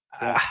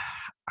 Yeah.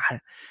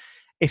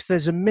 If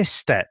there's a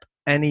misstep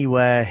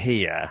anywhere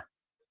here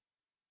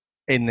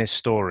in this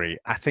story,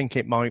 I think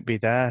it might be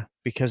there,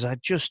 because I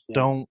just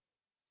don't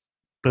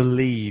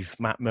believe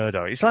Matt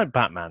Murdock. It's like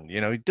Batman,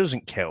 he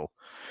doesn't kill.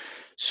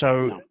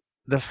 So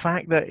the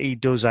fact that he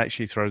does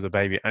actually throw the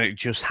baby, and it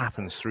just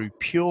happens through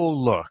pure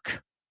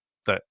luck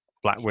that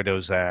Black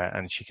Widow's there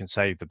and she can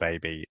save the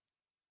baby,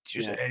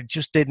 it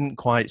just didn't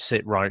quite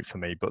sit right for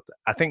me. But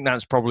I think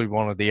that's probably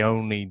one of the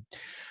only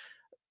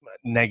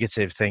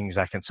negative things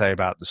I can say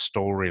about the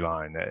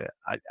storyline.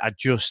 I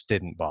just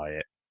didn't buy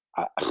it.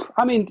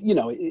 I mean,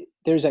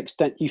 there's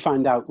extent. You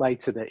find out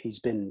later that he's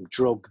been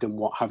drugged and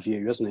what have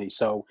you, hasn't he?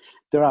 So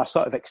there are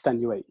sort of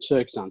extenuating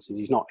circumstances.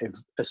 He's not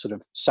a sort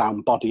of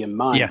sound body and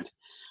mind.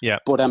 Yeah.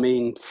 But I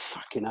mean,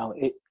 fucking hell,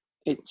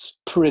 it's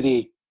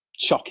pretty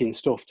shocking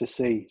stuff to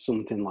see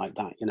something like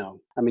that.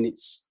 I mean,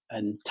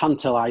 and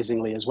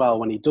tantalisingly as well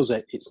when he does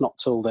it. It's not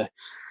till the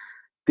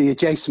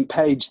adjacent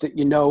page that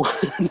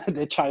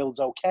the child's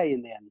okay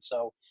in the end.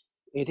 So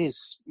it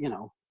is,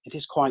 it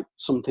is quite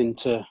something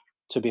to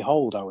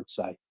behold, I would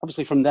say.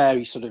 Obviously, from there,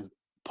 he sort of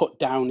put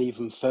down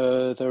even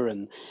further.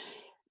 And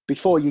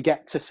before you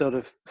get to sort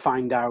of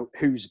find out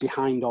who's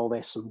behind all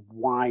this and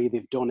why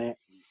they've done it,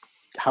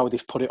 how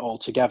they've put it all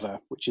together,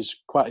 which is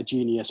quite a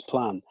genius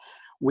plan,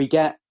 we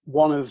get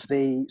one of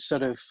the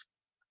sort of,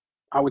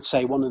 I would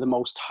say, one of the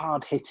most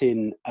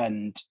hard-hitting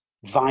and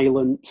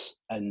violent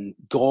and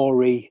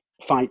gory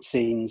fight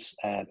scenes,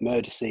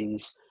 murder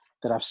scenes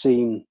that I've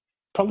seen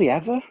probably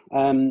ever,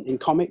 in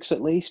comics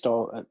at least,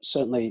 or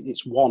certainly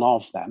it's one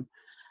of them.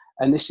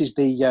 And this is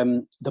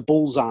the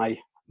Bullseye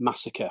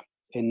massacre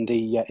in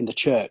the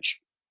church,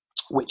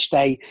 which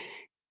they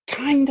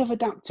kind of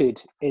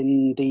adapted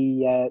in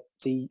the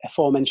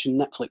aforementioned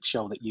Netflix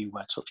show that you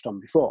touched on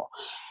before.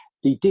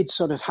 They did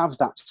sort of have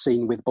that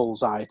scene with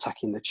Bullseye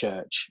attacking the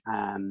church,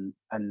 and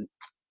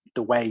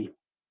the way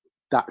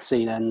that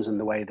scene ends and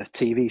the way the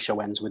TV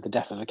show ends with the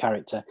death of a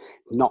character,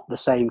 not the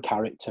same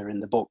character in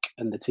the book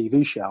and the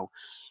TV show,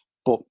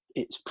 but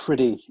it's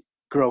pretty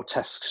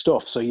grotesque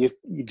stuff. So you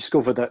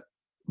discover that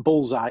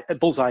Bullseye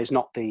is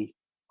not the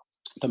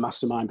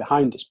mastermind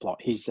behind this plot.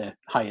 He's the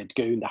hired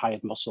goon, the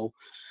hired muscle,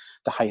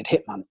 the hired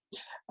hitman.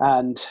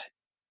 And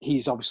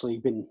he's obviously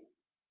been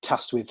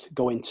tasked with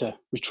going to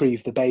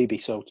retrieve the baby,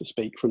 so to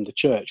speak, from the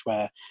church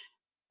where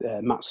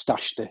Matt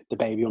stashed the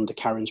baby under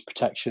Karen's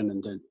protection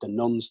and the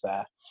nuns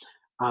there.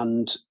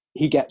 And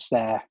he gets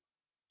there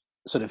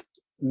sort of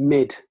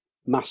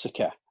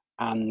mid-massacre,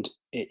 and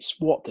it's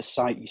what the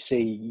sight you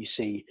see. You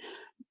see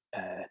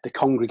the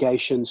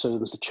congregation, so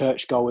there's the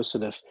churchgoers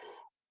sort of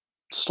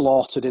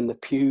slaughtered in the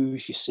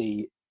pews. You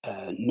see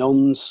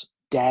nuns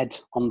dead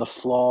on the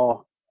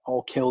floor,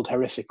 all killed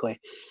horrifically.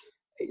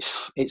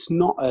 It's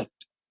not a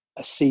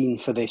scene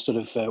for the sort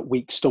of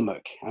weak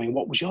stomach. I mean,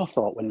 what was your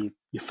thought when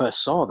you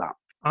first saw that?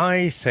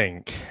 I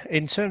think,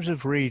 in terms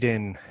of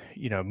reading,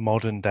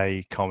 modern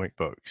day comic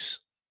books,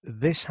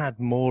 this had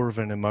more of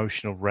an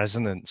emotional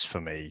resonance for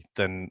me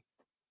than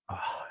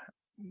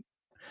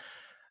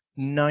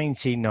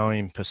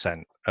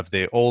 99% of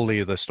all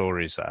the other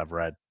stories that I've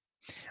read.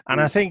 And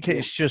I think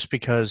it's just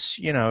because,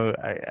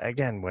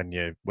 again, when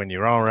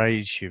you're our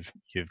age,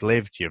 you've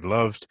lived, you've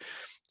loved,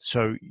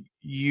 so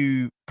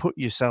you put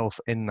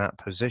yourself in that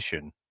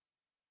position.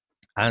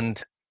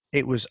 And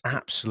it was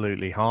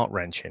absolutely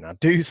heart-wrenching. I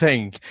do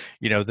think,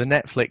 the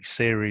Netflix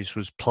series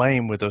was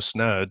playing with us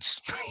nerds.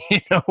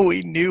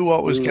 We knew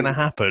what was going to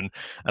happen,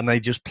 and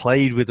they just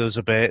played with us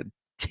a bit,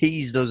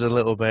 teased us a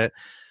little bit.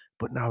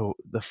 But no,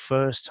 the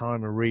first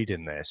time of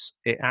reading this,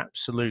 it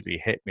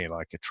absolutely hit me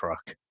like a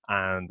truck.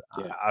 And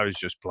I was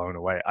just blown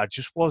away. I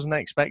just wasn't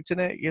expecting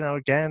it.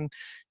 Again,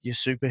 your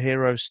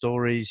superhero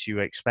stories, you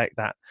expect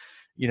that,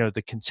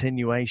 the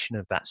continuation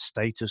of that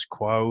status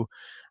quo.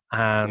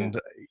 And,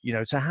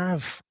 to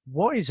have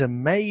what is a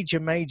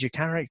major, major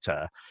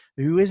character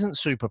who isn't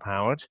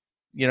superpowered,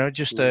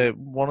 just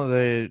one of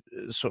the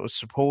sort of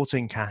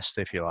supporting cast,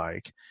 if you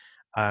like,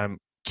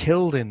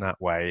 killed in that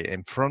way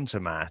in front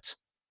of Matt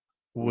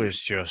was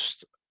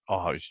just,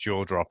 it was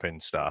jaw-dropping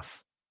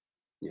stuff.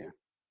 Yeah.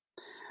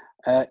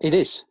 It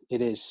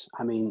is.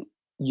 I mean,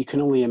 you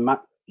can only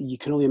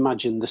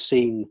imagine the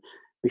scene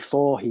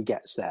before he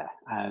gets there.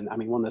 And I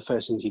mean, one of the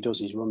first things he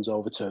does is runs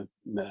over to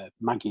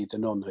Maggie, the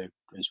nun, who,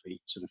 as we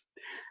sort of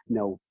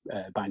know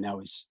by now,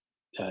 is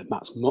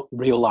Matt's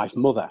real life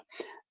mother.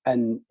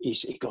 And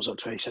he goes up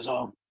to her, he says,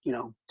 oh,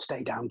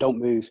 stay down, don't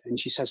move. And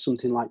she says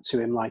something like to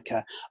him, like,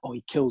 oh,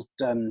 he killed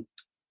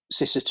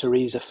Sister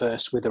Teresa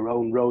first with her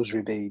own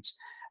rosary beads.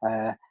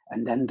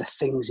 And then the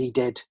things he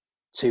did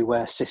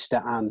to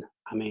Sister Anne.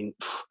 I mean,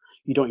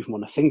 you don't even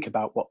want to think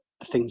about what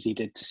the things he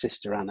did to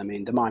Sister Anne. I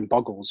mean, the mind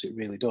boggles, it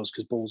really does,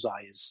 because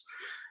Bullseye is,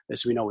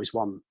 as we know, is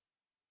one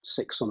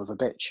sick son of a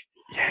bitch.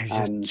 Yeah, he's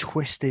a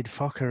twisted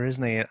fucker,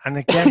 isn't he? And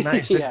again, that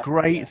is the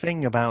great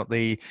thing about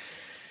the...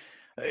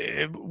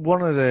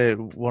 one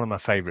of my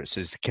favourites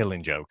is the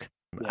Killing Joke.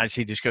 Yeah.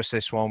 Actually discussed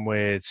this one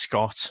with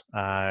Scott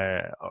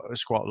Wedley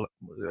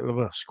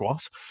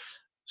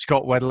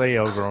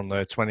over on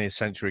the 20th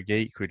Century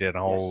Geek. We did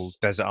a whole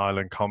Desert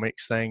Island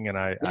Comics thing, and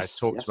I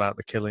talked about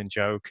the Killing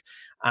Joke.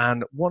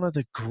 And one of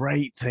the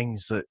great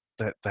things that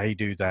they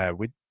do there,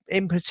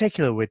 in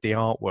particular with the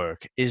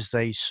artwork, is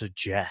they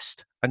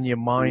suggest, and your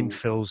mind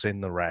fills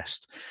in the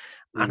rest.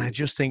 And I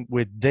just think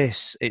with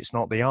this, it's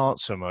not the art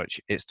so much,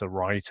 it's the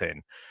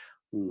writing.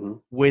 Mm-hmm.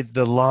 With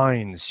the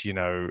lines,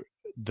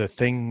 the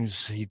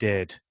things he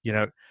did,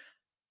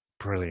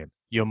 brilliant.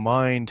 Your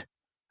mind,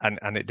 and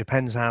it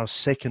depends how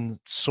sick and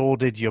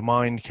sordid your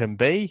mind can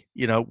be,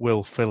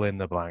 will fill in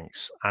the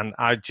blanks. And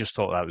I just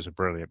thought that was a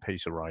brilliant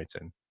piece of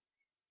writing.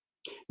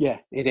 Yeah,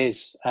 it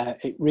is.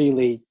 It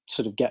really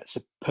sort of gets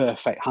a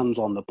perfect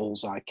handle on the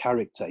Bullseye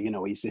character.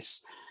 He's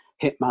this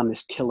hitman,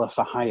 this killer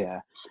for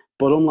hire.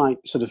 But unlike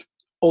sort of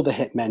other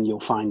hitmen you'll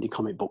find in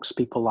comic books,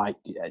 people like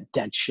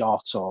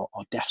Deadshot or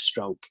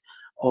Deathstroke,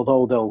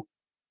 although they'll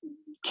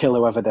kill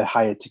whoever they're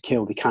hired to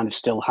kill, they kind of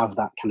still have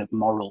that kind of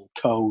moral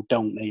code,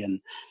 don't they? And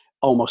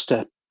almost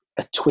a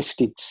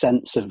twisted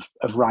sense of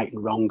right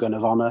and wrong and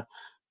of honour.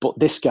 But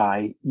this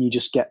guy, you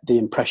just get the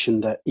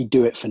impression that he'd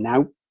do it for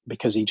now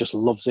because he just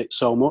loves it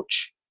so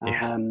much.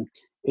 Yeah.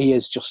 He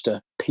is just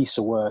a piece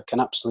of work, an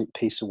absolute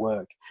piece of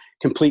work.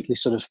 Completely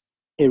sort of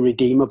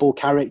irredeemable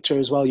character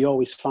as well. You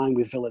always find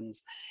with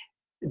villains,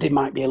 there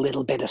might be a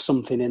little bit of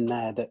something in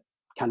there that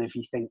kind of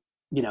you think,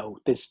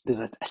 there's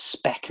a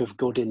speck of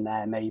good in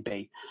there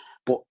maybe.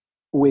 But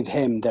with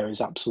him, there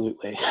is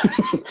absolutely,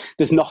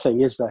 there's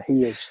nothing, is there?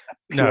 He is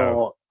a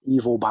pure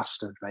evil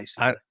bastard,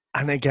 basically.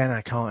 And again,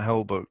 I can't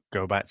help but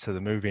go back to the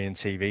movie and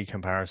TV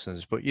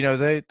comparisons. But,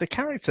 the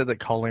character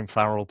that Colin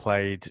Farrell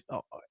played,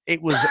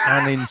 it was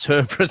an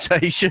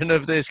interpretation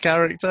of this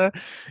character.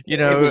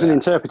 It was an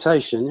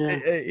interpretation,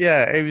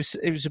 yeah. It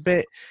was a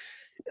bit...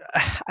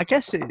 I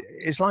guess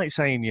it's like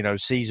saying,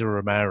 Cesar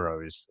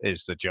Romero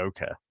is the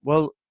Joker.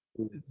 Well,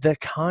 the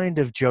kind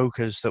of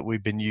Jokers that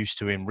we've been used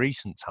to in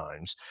recent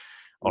times...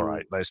 All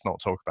right, let's not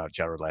talk about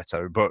Jared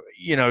Leto. But,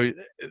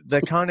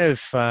 the kind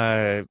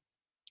of...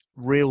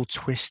 real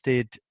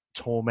twisted,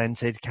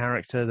 tormented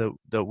character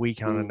that we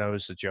kind of know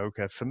as the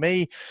Joker. For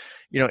me,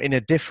 in a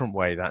different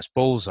way, that's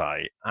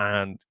Bullseye.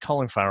 And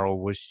Colin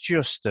Farrell was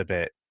just a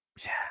bit...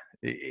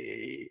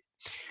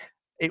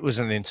 It was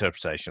an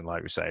interpretation,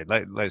 like we say.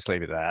 Let's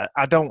leave it there.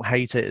 I don't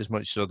hate it as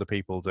much as other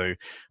people do,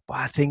 but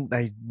I think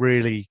they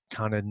really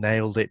kind of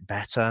nailed it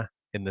better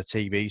in the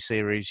TV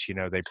series.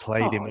 They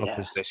played him up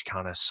as this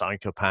kind of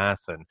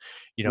psychopath. And,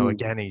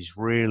 again, he's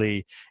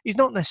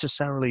not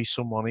necessarily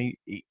someone...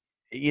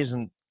 He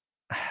isn't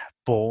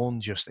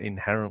born just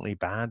inherently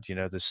bad.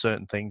 There's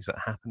certain things that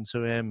happen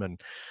to him,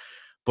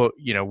 but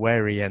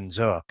where he ends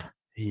up,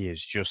 he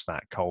is just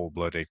that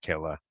cold-blooded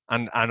killer.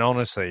 And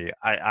honestly,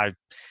 I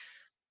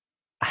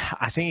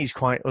think he's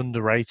quite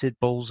underrated,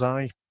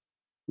 Bullseye.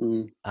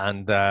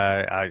 And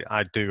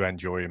I do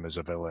enjoy him as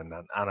a villain,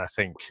 and I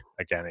think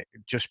again,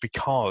 just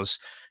because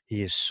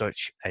he is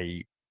such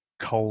a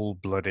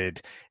cold-blooded,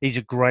 he's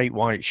a great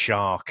white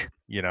shark.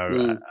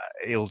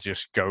 He'll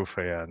just go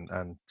for you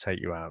and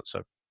take you out.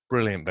 So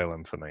brilliant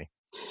villain for me.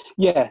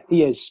 Yeah,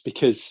 he is,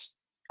 because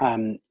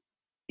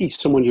he's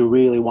someone you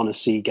really want to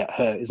see get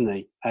hurt, isn't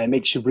he? It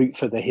makes you root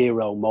for the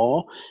hero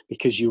more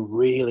because you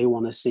really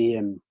want to see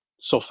him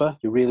suffer.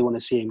 You really want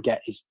to see him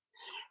get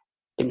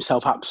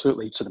himself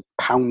absolutely sort of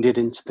pounded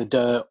into the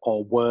dirt,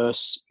 or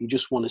worse. You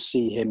just want to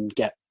see him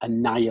get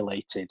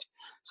annihilated.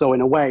 So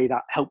in a way,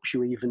 that helps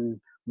you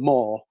even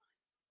more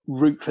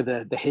root for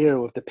the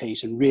hero of the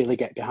piece and really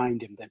get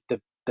behind him.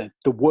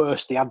 The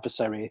worse the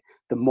adversary,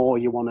 the more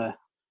you want to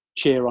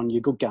cheer on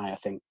your good guy, I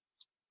think.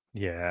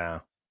 Yeah.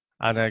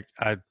 And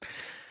I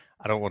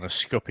don't want to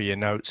scupper your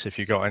notes if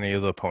you got any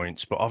other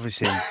points, but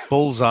obviously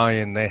Bullseye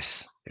in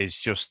this is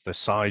just the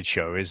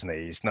sideshow, isn't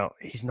he? He's not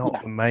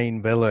the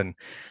main villain.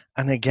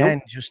 And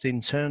again, just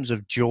in terms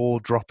of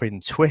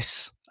jaw-dropping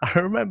twists, I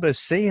remember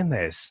seeing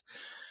this.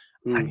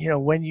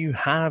 And, when you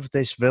have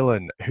this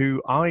villain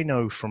who I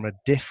know from a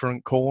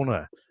different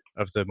corner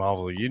of the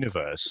Marvel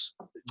Universe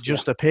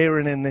just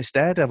appearing in this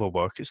Daredevil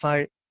book, it's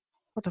like,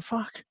 what the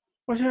fuck?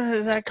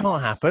 That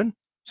can't happen.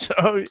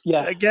 So,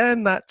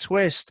 again, that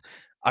twist,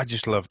 I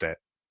just loved it.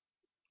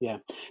 Yeah.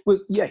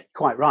 Well, yeah,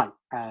 quite right.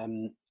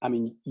 I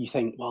mean, you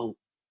think, well,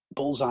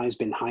 Bullseye's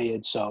been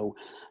hired, so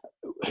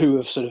who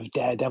of sort of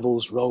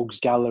Daredevil's rogues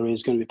gallery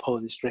is going to be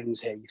pulling the strings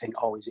here? You think,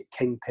 oh, is it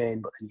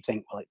Kingpin? But then you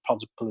think, well, it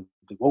probably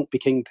probably won't be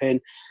Kingpin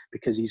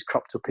because he's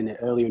cropped up in it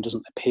earlier and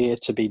doesn't appear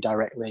to be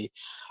directly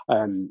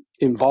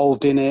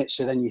involved in it.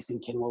 So then you're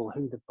thinking, well,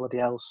 who the bloody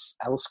else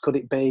could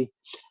it be?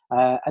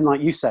 And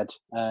like you said,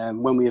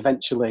 when we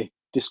eventually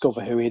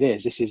discover who it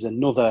is, this is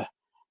another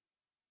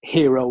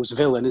hero's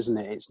villain, isn't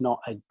it? It's not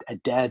a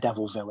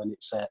Daredevil villain.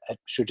 It's a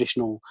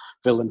traditional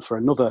villain for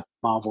another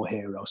Marvel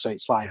hero. So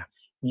it's like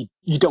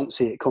you don't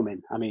see it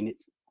coming. I mean,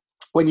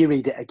 when you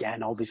read it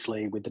again,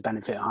 obviously with the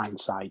benefit of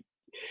hindsight,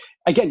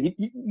 again,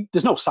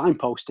 there's no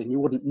signposting. You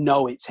wouldn't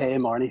know it's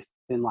him or anything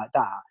like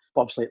that.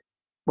 But obviously,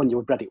 when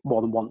you've read it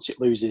more than once,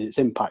 it loses its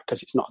impact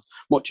because it's not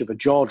much of a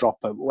jaw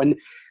dropper. When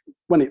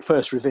it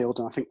first revealed,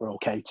 and I think we're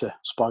okay to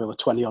spoil a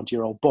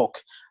 20-odd-year-old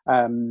book.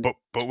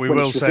 But we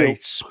will say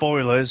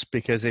spoilers,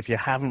 because if you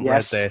haven't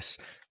read this,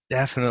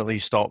 definitely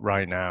stop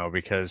right now,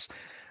 because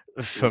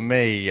for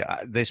me,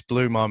 this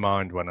blew my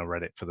mind when I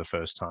read it for the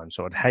first time.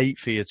 So I'd hate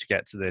for you to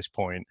get to this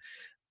point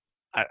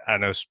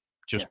and us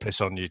just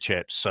piss on your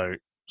chips. So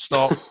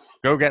stop,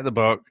 go get the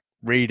book,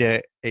 read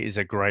it. It is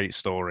a great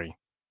story.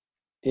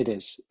 It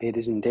is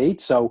indeed.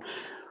 So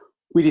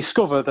we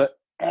discover that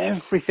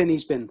everything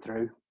he's been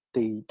through,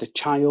 the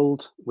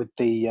child with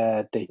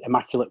the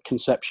Immaculate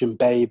Conception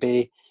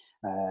baby,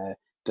 the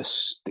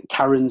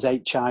Karen's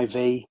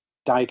HIV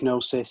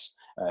diagnosis,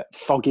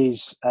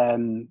 Foggy's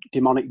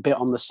demonic bit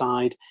on the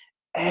side,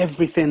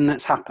 everything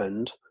that's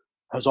happened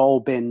has all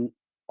been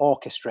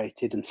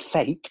orchestrated and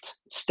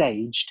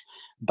staged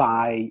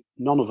by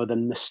none other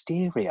than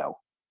Mysterio,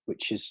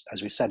 which is,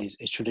 as we said, is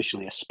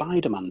traditionally a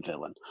Spider-Man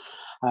villain.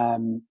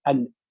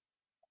 And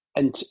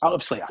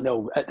obviously, I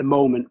know at the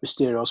moment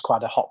Mysterio is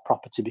quite a hot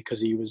property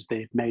because he was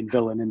the main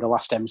villain in the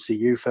last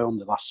MCU film,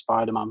 the last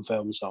Spider-Man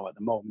film. So at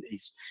the moment,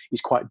 he's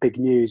quite big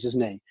news,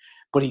 isn't he?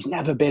 But he's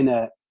never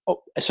been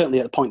certainly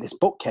at the point this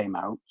book came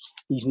out,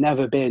 he's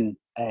never been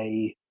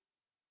a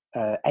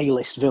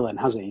A-list villain,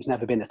 has he? He's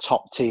never been a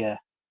top tier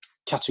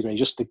category,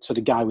 just the sort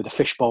of guy with a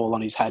fishbowl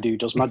on his head who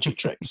does magic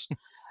tricks.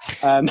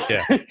 And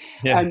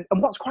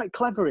what's quite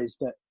clever is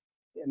that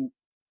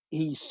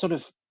he's sort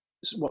of,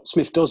 what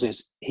Smith does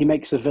is he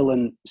makes the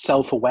villain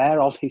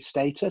self-aware of his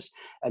status,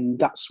 and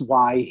that's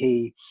why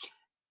he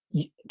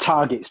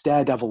targets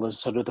Daredevil as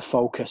sort of the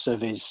focus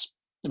of his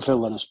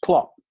villainous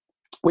plot,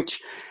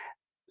 which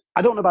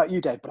I don't know about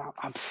you, Dave, but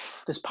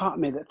there's part of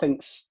me that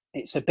thinks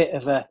it's a bit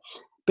of a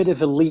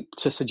leap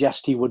to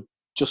suggest he would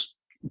just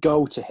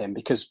go to him,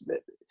 because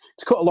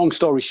to cut a long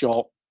story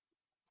short,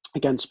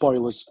 again,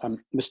 spoilers,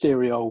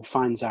 Mysterio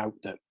finds out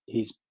that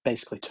he's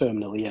basically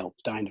terminally ill,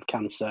 dying of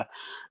cancer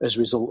as a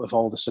result of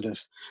all the sort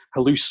of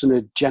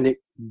hallucinogenic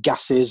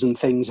gases and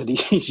things that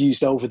he's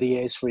used over the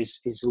years for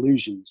his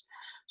illusions.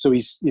 So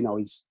he's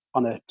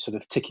on a sort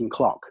of ticking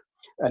clock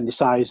and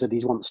decides that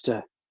he wants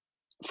to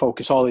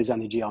focus all his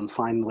energy on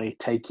finally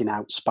taking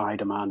out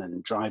Spider-Man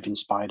and driving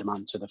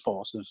Spider-Man to the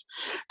force of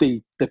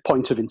the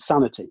point of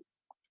insanity.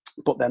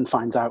 But then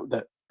finds out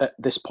that at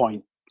this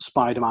point,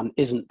 Spider-Man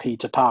isn't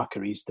Peter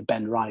Parker, he's the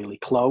Ben Reilly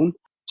clone.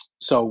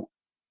 So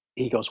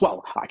he goes,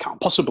 well, I can't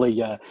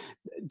possibly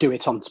do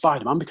it on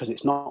Spider-Man because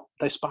it's not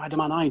the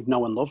Spider-Man I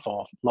know and love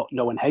or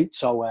know and hate.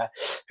 So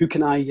who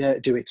can I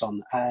do it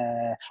on?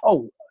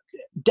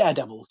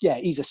 Daredevil. Yeah,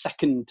 he's a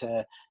second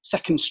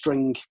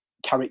string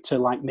character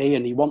like me,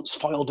 and he once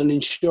foiled an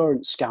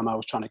insurance scam I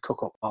was trying to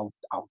cook up. I'll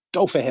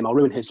go for him. I'll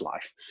ruin his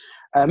life.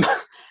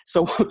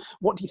 So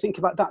what do you think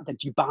about that?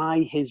 Did you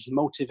buy his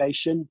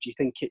motivation? Do you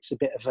think it's a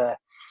bit of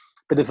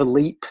a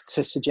leap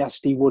to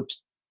suggest he would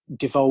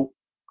devote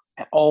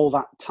all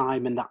that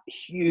time and that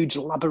huge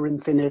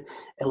labyrinthine,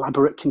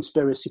 elaborate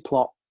conspiracy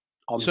plot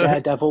on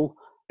Daredevil?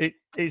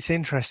 It's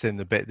interesting,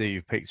 the bit that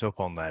you picked up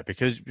on there,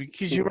 because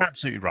you're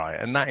absolutely right,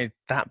 and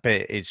that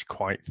bit is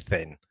quite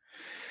thin.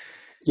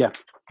 Yeah.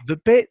 The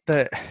bit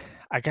that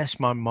I guess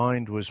my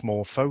mind was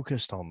more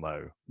focused on,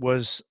 though,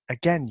 was,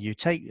 again,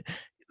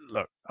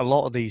 look, a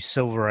lot of these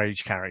Silver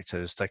Age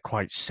characters, they're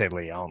quite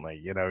silly, aren't they?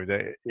 You know,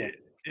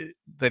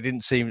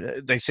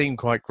 they seem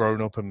quite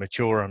grown up and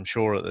mature, I'm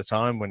sure, at the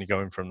time when you're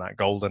going from that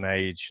golden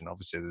age, and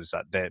obviously there's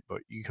that dip, but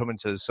you come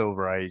into the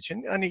Silver Age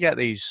and you get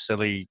these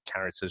silly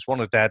characters. One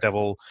of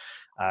Daredevil,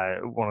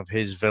 one of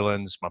his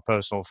villains, my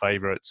personal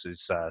favorites,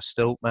 is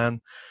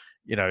Stiltman.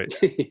 You know,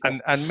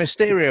 and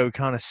Mysterio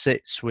kind of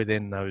sits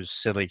within those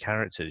silly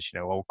characters, you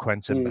know, old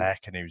Quentin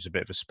Beck, and he was a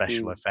bit of a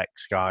special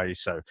effects guy.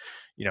 So,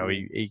 you know,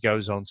 he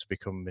goes on to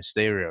become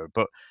Mysterio.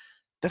 But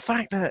the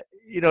fact that,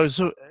 you know,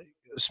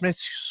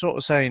 Smith's sort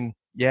of saying,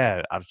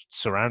 yeah, I've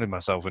surrounded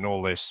myself in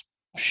all this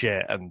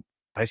shit and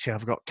basically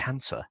I've got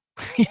cancer.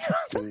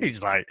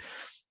 He's like,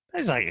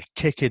 it's like a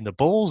kick in the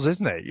balls,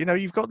 isn't it? You know,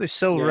 you've got this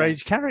Silver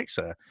Age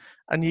character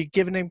and you're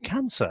giving him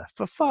cancer,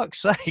 for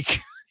fuck's sake.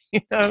 You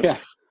know? Yeah.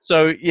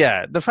 So,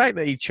 yeah, the fact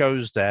that he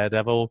chose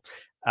Daredevil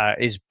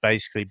is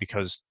basically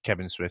because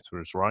Kevin Smith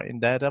was writing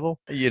Daredevil.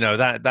 You know,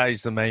 that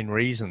is the main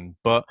reason.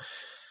 But,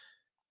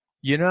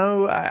 you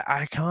know,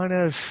 I kind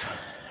of,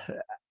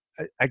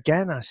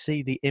 again, I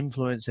see the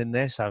influence in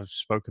this. I've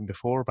spoken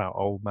before about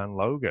Old Man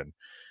Logan.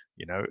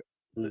 You know,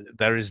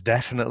 there is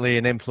definitely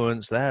an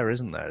influence there,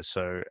 isn't there?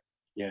 So,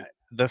 yeah,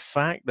 the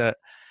fact that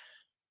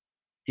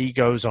he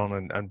goes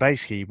on and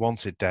basically he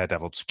wanted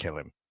Daredevil to kill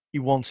him. He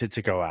wanted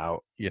to go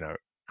out,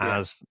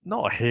 as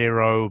not a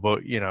hero,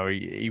 but,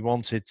 he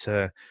wanted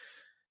to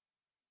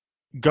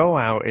go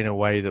out in a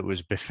way that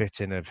was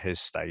befitting of his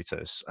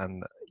status.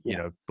 And,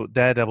 but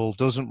Daredevil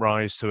doesn't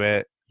rise to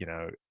it,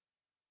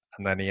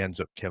 and then he ends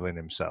up killing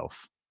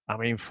himself. I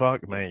mean,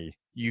 fuck me.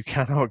 You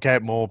cannot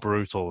get more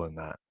brutal than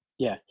that.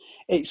 Yeah.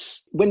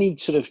 It's when he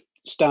sort of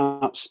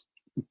starts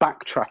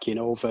backtracking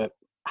over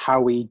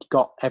how he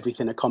got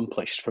everything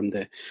accomplished from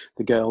the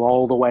girl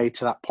all the way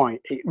to that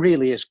point. It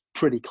really is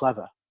pretty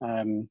clever.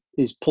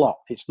 His plot,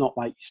 it's not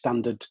like your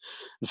standard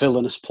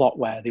villainous plot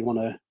where they want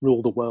to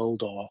rule the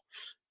world or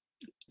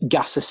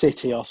gas a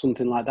city or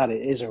something like that.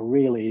 It is a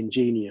really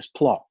ingenious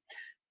plot,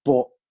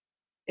 but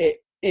it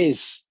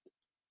is,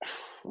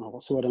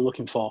 what's the word I'm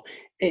looking for?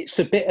 It's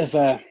a bit of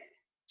a,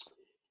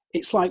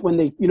 it's like when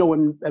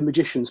when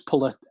magicians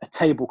pull a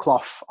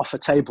tablecloth off a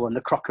table and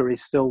the crockery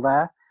is still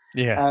there.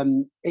 Yeah.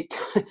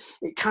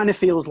 It kind of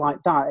feels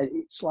like that.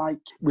 It's like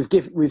we've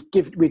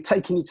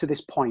taken you to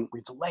this point.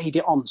 We've laid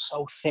it on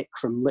so thick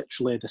from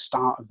literally the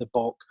start of the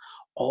book.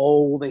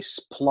 All this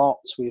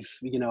plot. We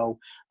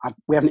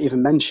haven't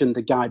even mentioned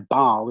the guy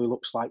Barl, who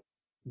looks like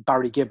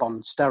Barry Gibb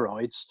on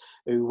steroids,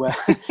 who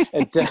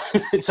had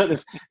sort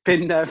of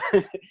been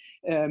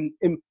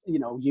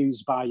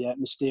used by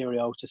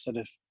Mysterio to sort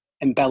of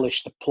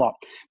embellish the plot.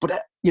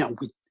 But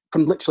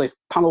from literally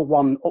panel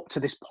 1 up to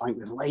this point,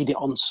 we've laid it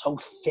on so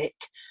thick,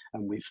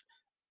 and we've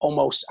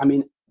almost, I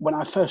mean, when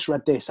I first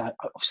read this,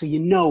 obviously,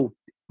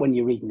 when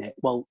you're reading it,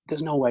 well,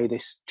 there's no way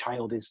this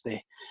child is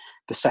the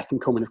second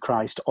coming of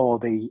Christ or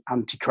the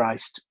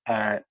Antichrist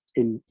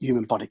in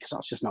human body, because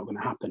that's just not going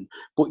to happen.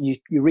 But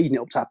you're reading it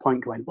up to that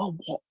point going, well,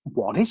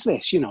 what is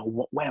this?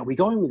 Where are we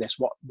going with this?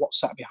 What's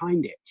that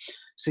behind it?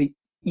 So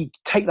you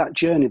take that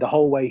journey the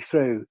whole way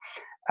through,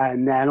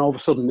 and then all of a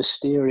sudden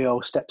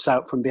Mysterio steps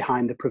out from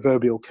behind the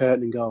proverbial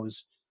curtain and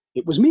goes,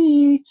 "It was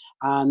me,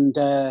 and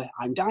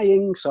I'm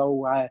dying,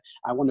 so I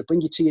want to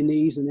bring you to your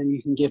knees, and then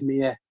you can give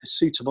me a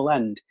suitable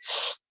end."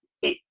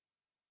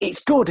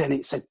 It's good, and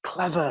it's a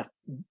clever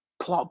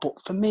plot,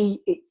 but for me,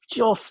 it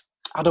just,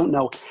 I don't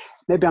know,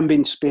 maybe I'm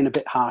being a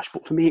bit harsh,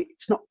 but for me,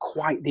 it's not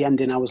quite the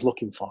ending I was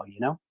looking for,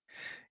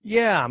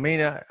 Yeah, I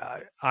mean,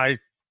 I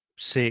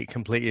see it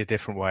completely a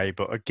different way,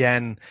 but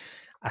again,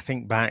 I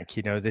think back,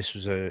 this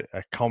was a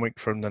comic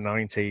from the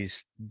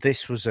 90s.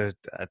 This was a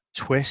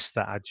twist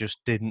that I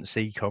just didn't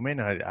see coming.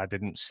 I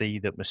didn't see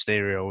that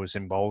Mysterio was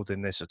involved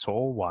in this at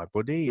all. Why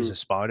would he? He's a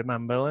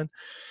Spider-Man villain.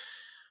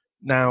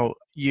 Now,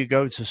 you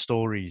go to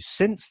stories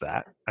since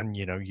that, and,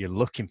 you're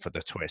looking for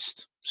the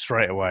twist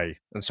straight away.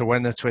 And so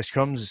when the twist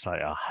comes, it's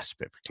like, it's a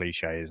bit of a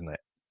cliche, isn't it?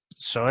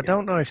 So I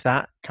don't know if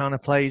that kind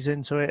of plays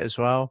into it as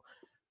well.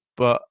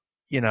 But,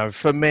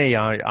 for me,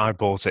 I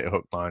bought it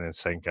hook, line, and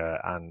sinker,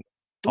 and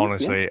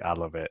honestly, I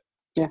love it.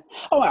 Yeah.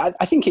 Oh,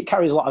 I think it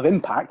carries a lot of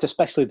impact,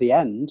 especially the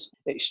end.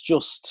 It's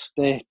just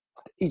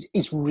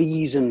his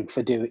reason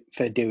for doing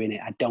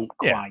it. I don't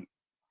quite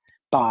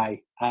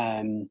buy.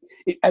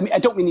 I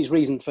don't mean his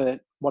reason for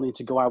wanting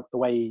to go out the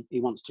way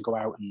he wants to go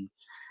out and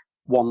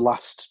one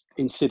last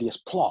insidious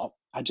plot.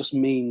 I just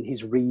mean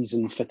his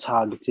reason for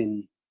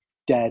targeting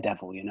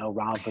Daredevil.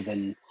 Rather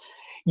than,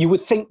 you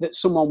would think that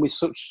someone with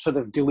such sort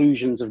of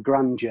delusions of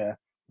grandeur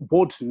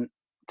wouldn't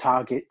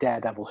target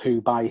Daredevil,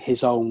 who by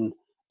his own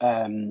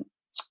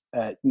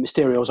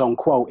Mysterio's own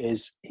quote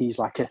is, he's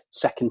like a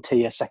second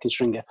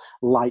stringer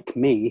like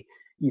me.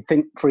 You'd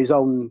think for his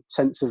own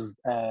sense of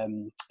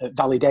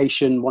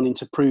validation, wanting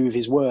to prove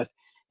his worth,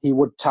 he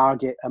would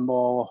target a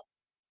more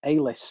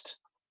A-list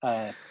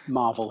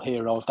Marvel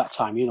hero of that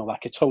time,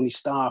 like a Tony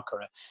Stark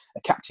or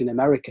a Captain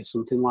America,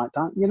 something like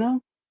that,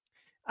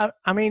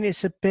 I mean,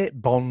 it's a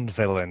bit Bond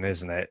villain,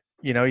 isn't it?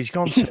 He's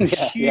gone to a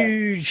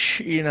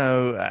huge,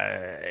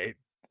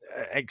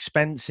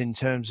 expense in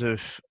terms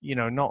of,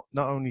 not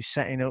only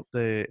setting up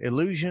the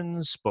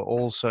illusions, but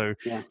also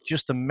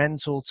just the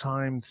mental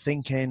time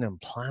thinking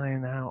and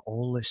planning out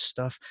all this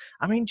stuff.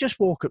 I mean, just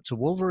walk up to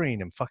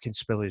Wolverine and fucking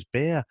spill his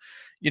beer.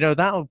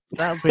 That'll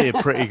be a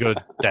pretty good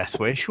death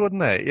wish,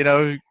 wouldn't it?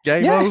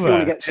 Game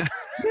over.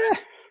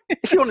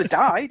 If you want to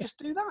die, just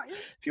do that. Yeah.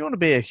 If you want to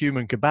be a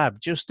human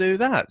kebab, just do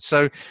that.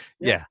 So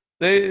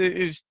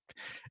it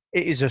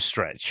is a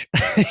stretch.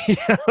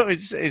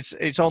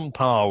 It's on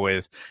par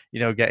with,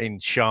 getting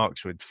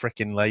sharks with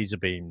frickin' laser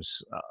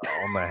beams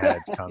on their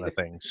heads, kind of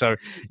thing. So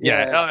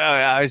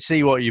I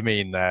see what you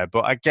mean there,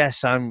 but I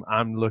guess I'm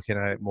looking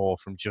at it more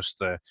from just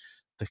the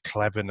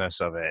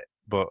cleverness of it.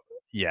 But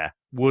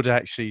would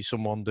actually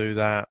someone do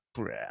that?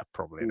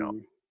 Probably not.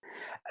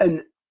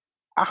 And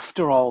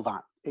after all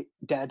that,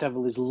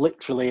 Daredevil is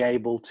literally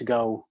able to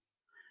go,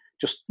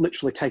 just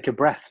literally take a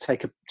breath,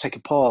 take a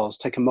pause,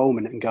 take a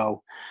moment, and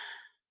go,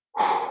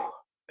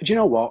 do you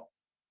know what?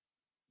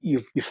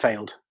 You've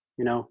failed.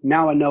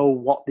 Now I know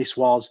what this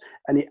was,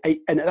 and at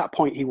that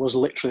point he was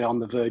literally on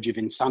the verge of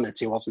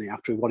insanity, wasn't he?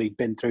 After what he'd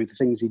been through, the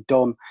things he'd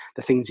done,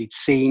 the things he'd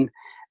seen,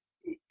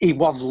 he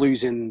was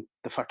losing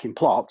the fucking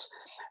plot.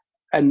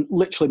 And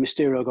literally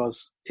Mysterio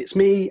goes, "It's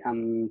me,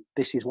 and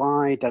this is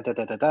why." Da da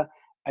da da da.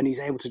 And he's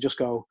able to just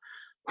go,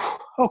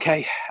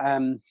 "Okay,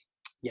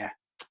 yeah,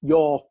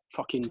 you're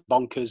fucking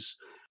bonkers.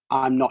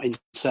 I'm not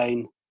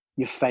insane.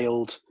 You've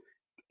failed.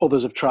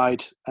 Others have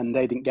tried and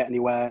they didn't get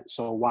anywhere.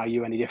 So why are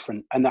you any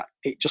different?" And that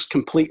it just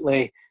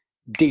completely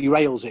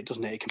derails it,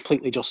 doesn't it? It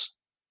completely just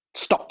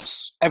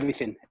stops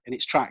everything in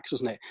its tracks,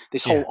 doesn't it?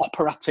 This whole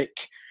operatic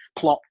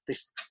plot,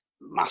 this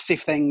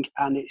massive thing,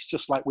 and it's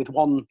just like with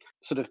one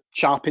sort of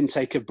sharp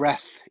intake of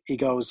breath, he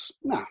goes,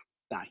 "Nah,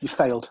 you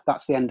failed.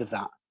 That's the end of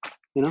that."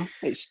 You know,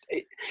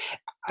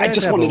 I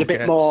just wanted a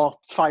bit more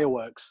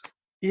fireworks.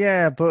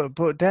 Yeah,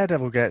 but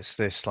Daredevil gets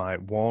this like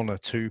 1 or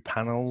 2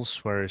 panels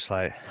where it's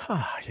like,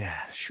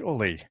 yeah,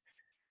 surely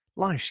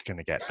life's going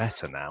to get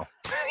better now.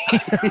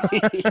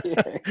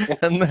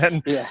 And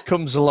then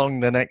comes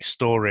along the next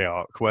story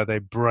arc where they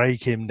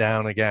break him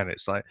down again.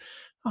 It's like,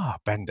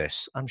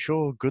 Bendis, I'm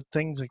sure good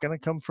things are going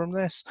to come from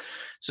this.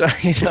 So,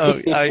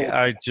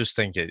 I just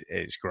think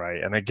it's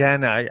great. And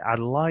again, I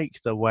like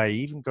the way,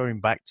 even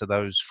going back to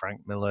those Frank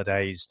Miller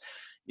days,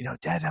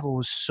 Daredevil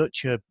was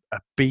such a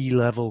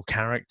B-level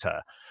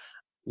character,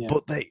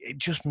 but it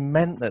just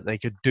meant that they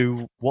could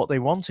do what they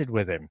wanted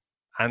with him.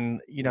 And,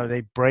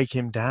 they break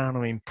him down. I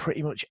mean,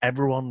 pretty much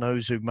everyone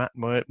knows who Matt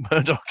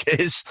Murdock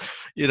is.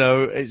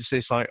 It's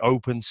this like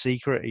open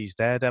secret. He's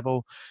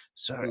Daredevil.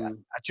 So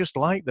I just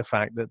like the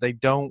fact that they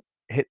don't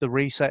hit the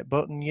reset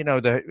button.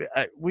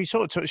 We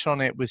sort of touched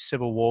on it with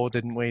Civil War,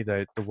 didn't we?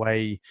 The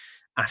way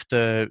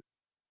after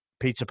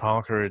Peter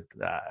Parker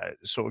had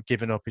sort of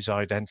given up his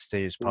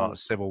identity as part of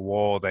Civil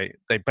War, they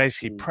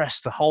basically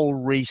pressed the whole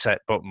reset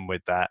button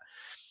with that.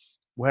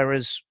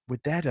 Whereas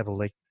with Daredevil,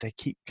 they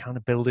keep kind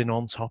of building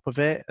on top of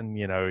it, and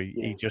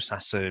he just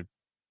has to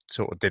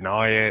sort of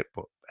deny it.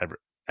 But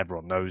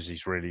everyone knows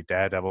he's really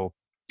Daredevil.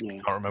 I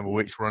can't remember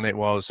which run it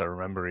was. I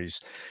remember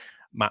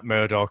Matt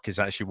Murdock is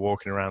actually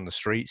walking around the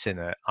streets in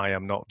a "I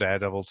am not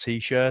Daredevil"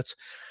 T-shirt.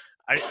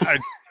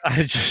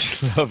 I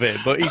just love it.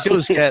 But he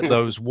does get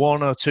those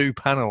 1 or 2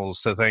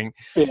 panels to think,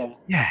 it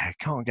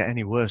can't get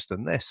any worse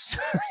than this.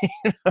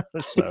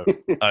 So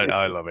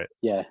I love it.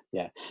 Yeah.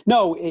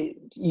 No,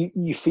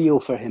 you feel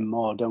for him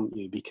more, don't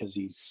you?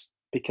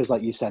 Because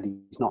like you said,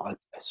 he's not a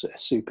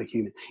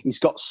superhuman. He's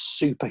got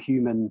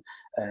superhuman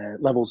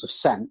levels of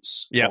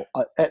sense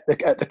at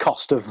the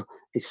cost of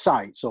his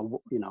sight.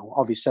 So,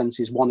 of his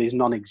senses, one is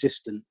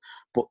non-existent,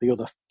 but the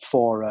other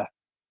 4 are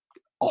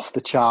off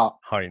the chart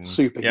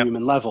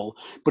superhuman level.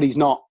 But he's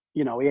not,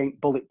 he ain't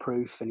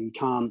bulletproof, and he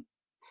can't,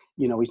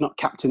 he's not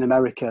Captain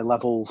America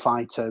level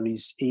fighter.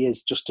 He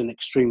is just an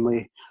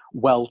extremely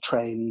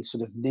well-trained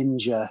sort of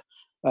ninja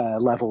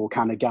level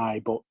kind of guy.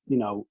 But,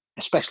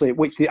 especially,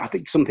 which I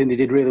think something they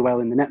did really well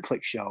in the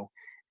Netflix show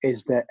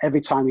is that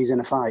every time he's in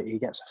a fight, he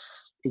gets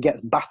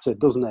battered,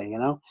 doesn't he?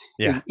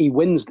 He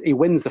wins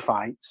the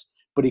fights,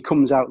 but he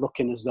comes out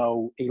looking as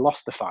though he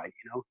lost the fight.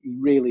 He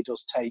really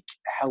does take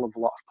a hell of a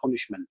lot of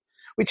punishment,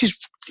 which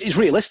is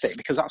realistic,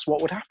 because that's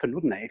what would happen,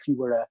 wouldn't it? If you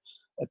were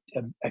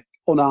a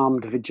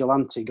unarmed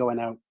vigilante going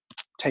out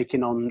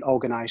taking on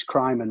organised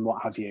crime and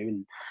what have you,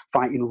 and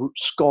fighting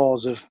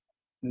scores of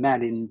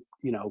men in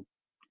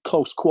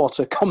close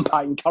quarter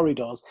combat in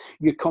corridors,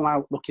 you'd come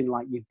out looking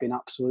like you'd been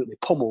absolutely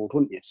pummeled,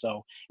 wouldn't you?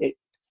 So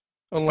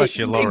unless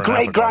you're Lauren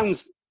Avedon.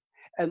 Grounds.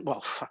 And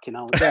well, fucking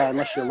hell,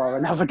 unless you're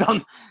Lauren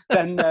Avedon,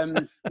 then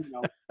that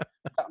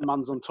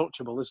man's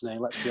untouchable, isn't he?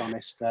 Let's be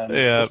honest.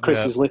 If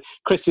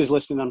Chris is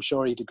listening, I'm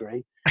sure he'd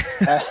agree.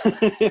 But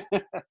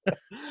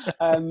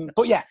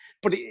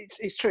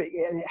it's true,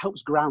 and it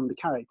helps ground the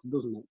character,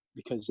 doesn't it?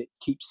 Because it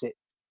keeps it,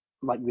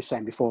 like we were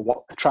saying before, what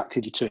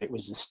attracted you to it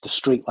was the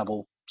street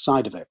level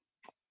side of it.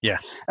 Yeah,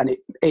 and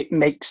it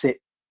makes it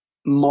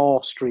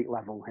more street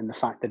level in the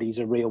fact that he's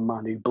a real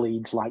man who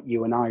bleeds like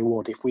you and I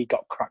would if we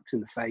got cracked in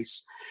the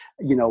face,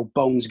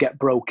 bones get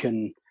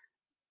broken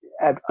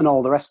and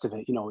all the rest of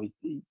it.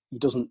 He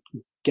doesn't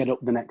get up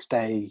the next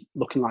day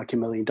looking like $1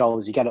 million.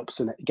 He get up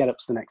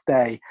the next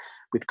day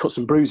with cuts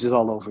and bruises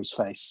all over his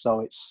face.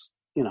 So it's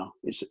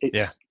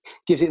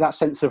gives it that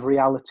sense of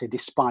reality,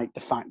 despite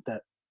the fact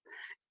that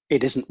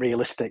it isn't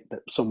realistic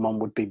that someone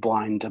would be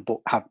blind but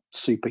have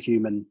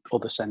superhuman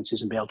other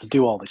senses and be able to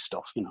do all this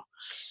stuff.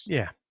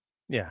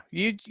 Yeah,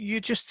 you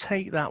just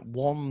take that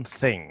one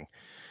thing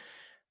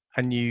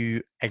and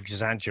you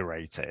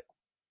exaggerate it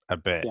a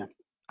bit. Yeah.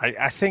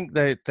 I think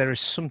that there is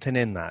something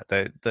in that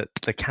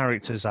the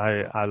characters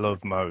I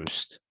love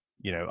most,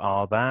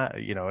 are that.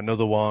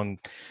 Another one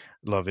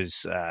I love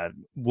is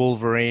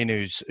Wolverine,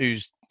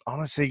 who's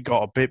honestly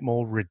got a bit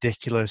more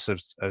ridiculous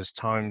as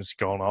time's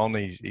gone on.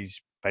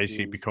 He's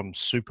basically become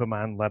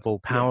Superman level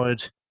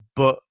powered,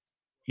 but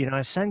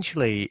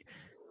essentially,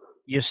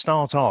 you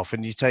start off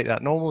and you take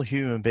that normal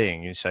human being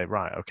and you say,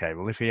 right, okay,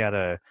 well, if he had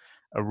a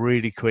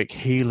really quick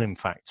healing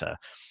factor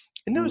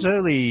in those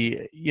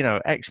early,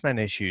 X-Men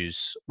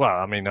issues, well,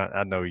 I mean,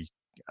 I know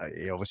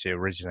he obviously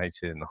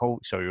originated in the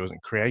Hulk, so he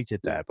wasn't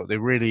created there, but they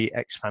really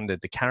expanded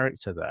the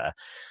character there.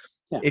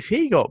 if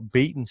he got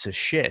beaten to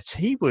shit,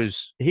 he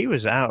was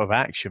out of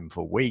action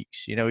for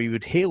weeks. You know, he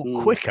would heal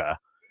quicker,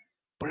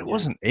 but it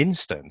wasn't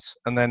instant.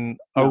 And then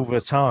over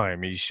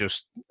time, it's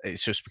just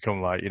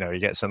become like, you know, he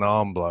gets an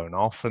arm blown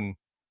off, and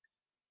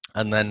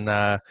then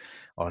I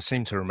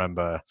seem to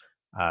remember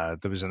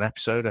there was an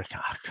episode,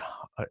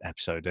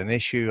 an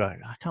issue.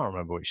 I can't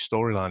remember which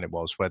storyline it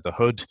was, where the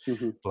Hood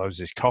blows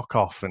his cock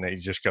off, and it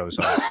just goes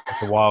like,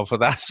 a while for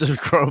that to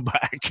grow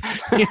back.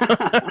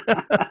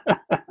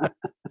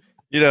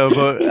 You know,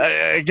 but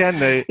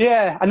again,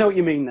 I know what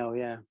you mean,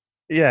 though.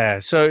 Yeah,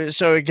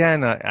 so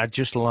again, I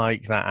just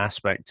like that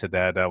aspect to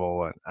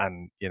Daredevil,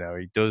 and you know,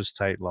 he does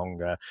take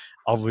longer.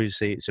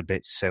 Obviously, it's a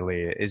bit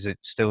silly. Is it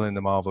still in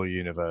the Marvel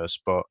universe?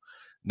 But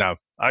no,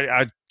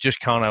 I just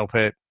can't help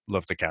it.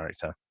 Love the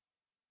character.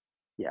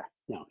 Yeah,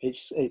 no,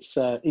 he's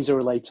a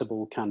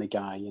relatable kind of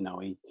guy. You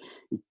know,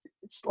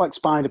 it's like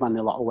Spider-Man in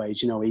a lot of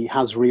ways. You know, he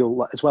has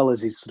real, as well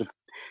as his sort of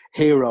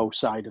hero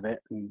side of it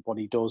and what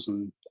he does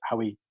and how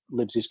he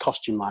lives his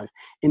costume life.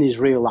 In his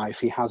real life,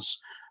 he has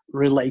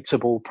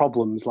relatable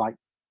problems like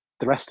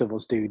the rest of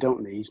us do,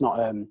 don't he? He's not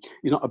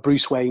a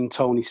Bruce Wayne,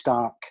 Tony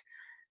Stark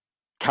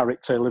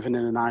character living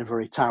in an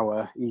ivory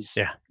tower. He's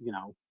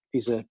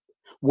he's a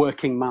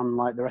working man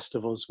like the rest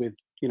of us with,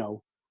 you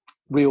know,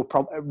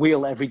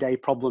 real everyday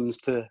problems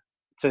to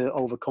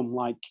overcome,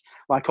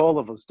 like all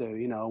of us do.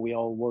 You know, we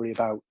all worry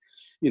about,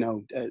 you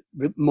know,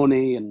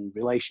 money and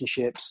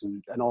relationships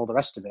and all the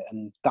rest of it,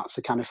 and that's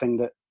the kind of thing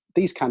that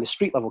these kind of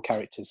street level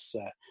characters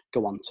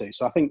go on to.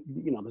 So I think,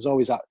 you know, there's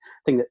always that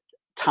thing that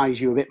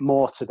ties you a bit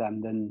more to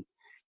them than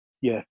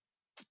your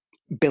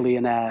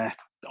billionaire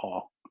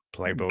or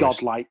playboys,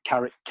 godlike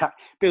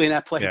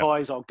billionaire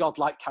playboys or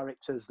godlike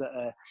characters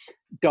that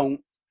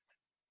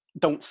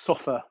don't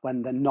suffer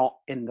when they're not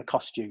in the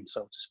costume,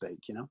 so to speak.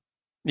 You know.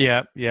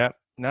 Yeah.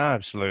 No,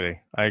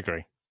 absolutely, I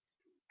agree.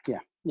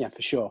 Yeah,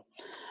 for sure.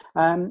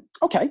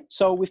 Okay,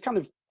 so we've kind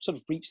of sort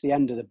of reached the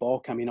end of the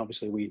book. I mean,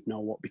 obviously we know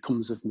what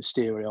becomes of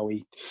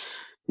Mysterio.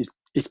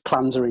 His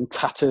plans are in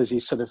tatters.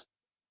 His sort of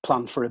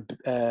plan for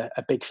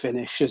a big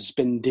finish has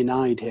been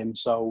denied him.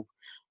 So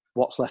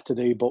what's left to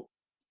do but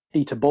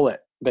eat a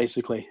bullet,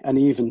 basically? And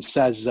he even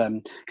says,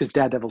 because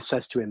Daredevil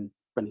says to him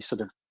when he's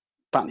sort of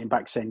patting him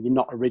back, saying, "You're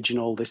not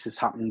original. This has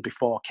happened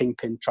before.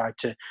 Kingpin tried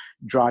to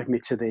drive me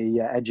to the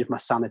edge of my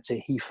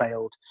sanity. He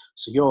failed.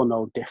 So you're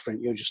no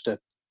different. You're just a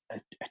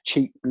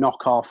cheap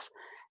knockoff.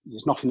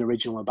 There's nothing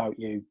original about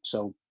you.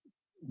 So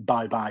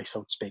bye-bye,"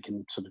 so to speak,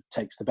 and sort of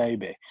takes the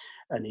baby.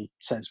 And he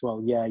says,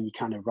 "Well, yeah, you're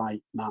kind of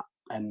right, Matt.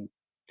 And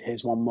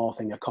here's one more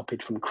thing I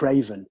copied from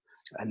Craven."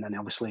 And then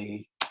obviously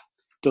he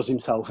does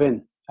himself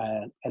in.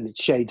 And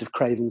it's shades of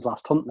Craven's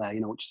Last Hunt there,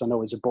 you know, which I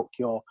know is a book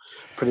you're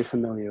pretty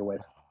familiar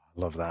with.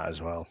 Love that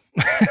as well.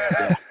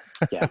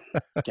 Yeah.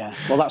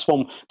 Well, that's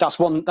one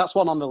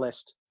on the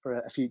list for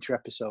a future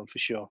episode for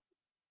sure.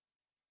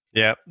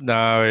 Yeah,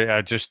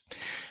 no,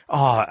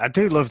 I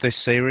do love this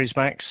series,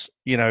 Max.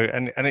 You know,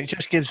 and it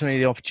just gives me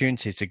the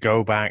opportunity to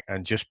go back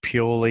and just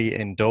purely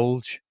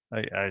indulge.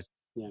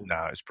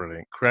 No, it's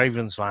brilliant.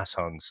 Craven's Last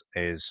Hunt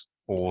is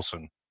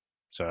awesome.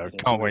 So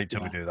can't wait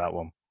till we do that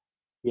one.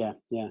 Yeah.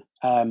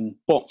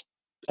 But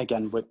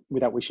again,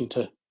 without wishing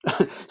to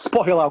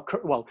spoil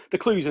the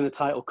clues in the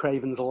title,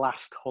 Craven's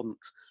Last Hunt.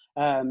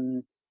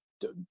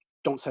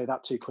 Don't say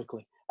that too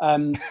quickly.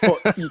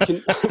 But you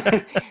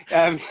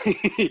can.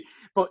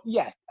 But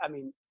yeah, I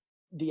mean,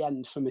 the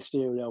end for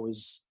Mysterio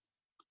is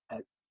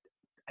a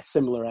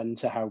similar end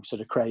to how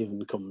sort of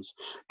Craven comes.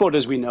 But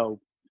as we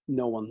know,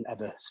 no one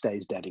ever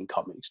stays dead in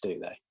comics, do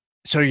they?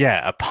 So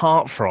yeah,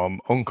 apart from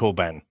Uncle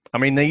Ben. I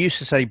mean, they used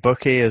to say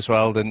Bucky as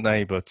well, didn't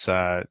they? But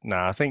no,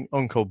 I think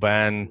Uncle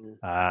Ben,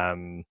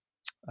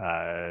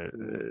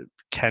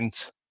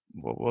 Kent.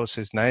 What was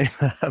his name?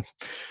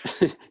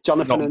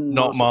 Jonathan,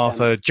 not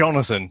Martha.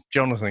 Kent.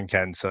 Jonathan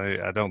Kent. So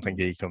I don't think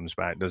he comes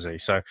back, does he?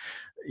 So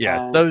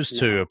yeah, those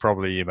two are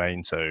probably your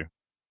main two.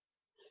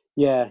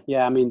 Yeah.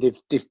 I mean,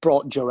 they've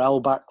brought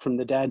Jor-El back from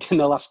the dead in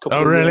the last couple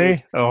of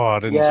years. Oh, really? Oh, I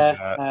didn't see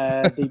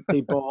that.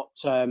 They brought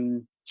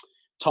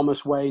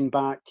Thomas Wayne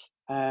back.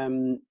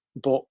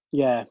 But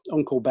yeah,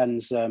 Uncle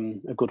Ben's a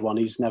good one.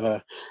 He's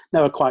never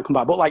quite come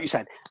back. But like you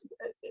said,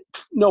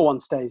 no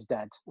one stays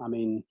dead. I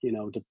mean, you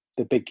know,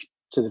 the big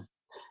sort of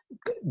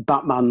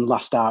Batman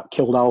last arc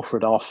killed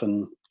Alfred off,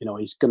 and you know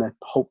he's going to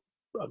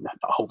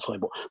hopefully,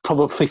 but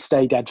probably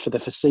stay dead for the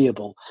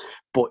foreseeable.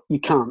 But you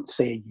can't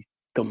see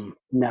them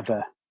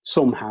never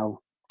somehow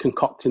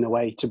concocting a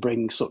way to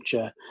bring such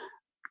a,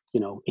 you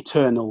know,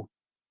 eternal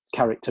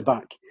character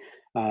back.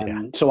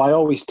 So I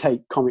always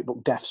take comic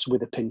book deaths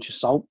with a pinch of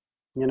salt,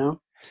 you know.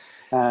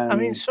 I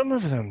mean, some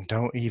of them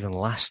don't even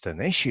last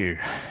an issue.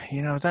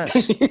 You know,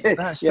 that's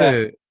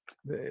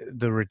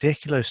the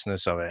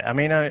ridiculousness of it. I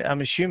mean,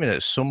 I'm assuming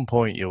at some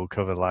point you'll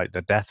cover like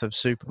the death of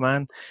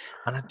Superman,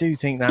 and I do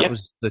think that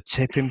was the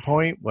tipping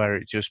point where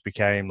it just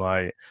became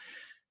like,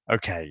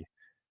 okay,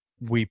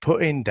 we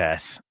put in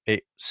death,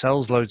 it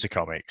sells loads of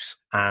comics,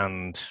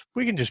 and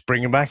we can just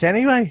bring him back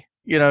anyway.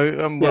 You know,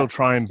 and we'll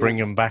try and bring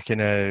him back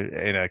in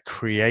a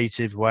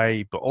creative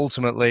way, but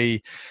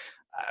ultimately,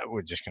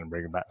 we're just going to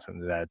bring him back from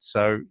the dead.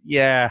 So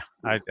yeah,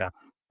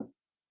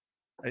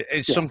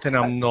 it's something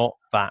I'm not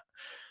that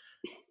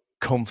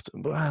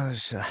comfortable. Well,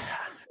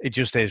 it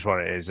just is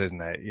what it is,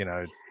 isn't it? You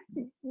know.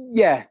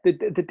 Yeah,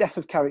 the death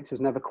of characters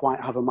never quite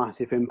have a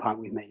massive impact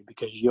with me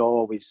because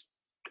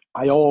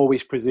I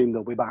always presume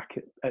they'll be back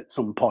at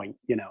some point.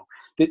 You know,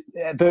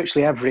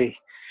 virtually every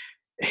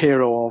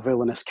hero or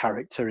villainous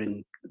character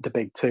in the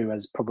big two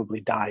has probably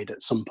died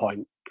at some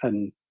point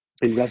and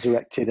been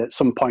resurrected at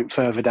some point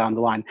further down the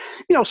line.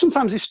 You know,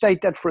 sometimes they've stayed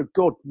dead for a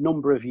good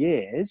number of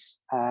years.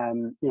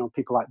 You know,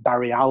 people like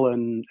Barry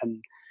Allen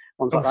and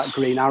ones like that,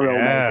 Green Arrow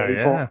maybe.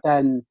 Yeah.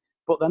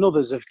 But then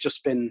others have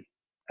just been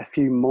a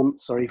few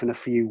months or even a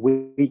few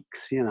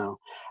weeks, you know.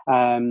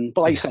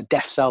 But like you said,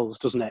 death sells,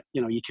 doesn't it?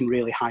 You know, you can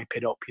really hype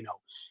it up, you know.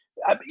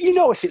 You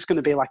know, if it's going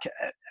to be like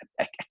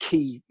a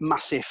key,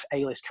 massive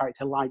A-list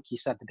character, like you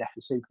said, the death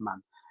of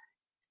Superman,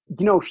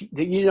 you know,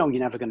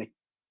 you're never going to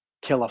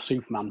kill off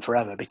Superman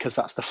forever because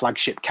that's the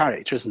flagship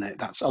character, isn't it?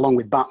 That's along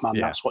with Batman.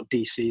 Yeah. That's what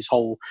DC's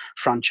whole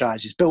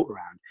franchise is built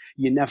around.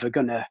 You're never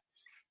going to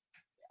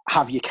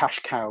have your cash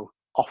cow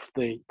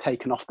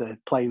taken off the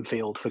playing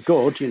field for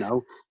good, you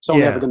know. It's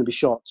only ever going to be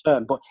short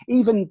term. But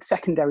even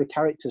secondary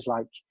characters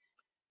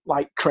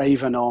like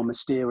Craven or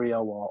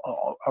Mysterio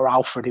or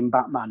Alfred in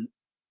Batman,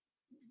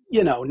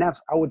 you know,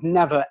 I would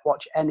never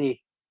watch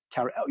any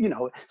character, you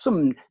know,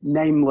 some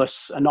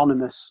nameless,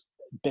 anonymous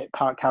bit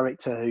part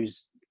character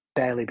who's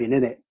barely been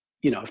in it.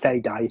 You know, if they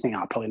die, you think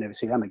I'll probably never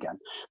see them again.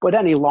 But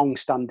any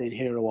long-standing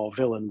hero or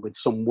villain with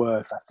some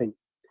worth, I think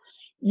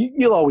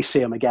you'll always see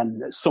them again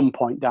at some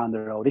point down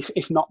the road.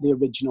 If not the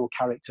original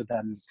character,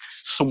 then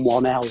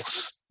someone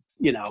else,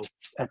 you know,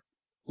 a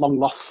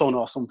long-lost son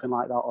or something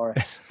like that, or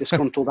a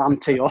disgruntled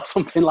auntie or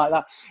something like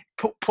that,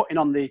 putting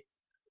on the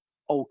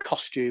old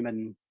costume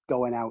and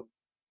going out,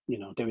 you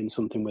know, doing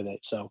something with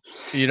it. So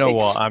you know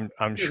what,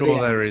 I'm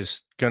sure there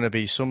is going to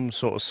be some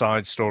sort of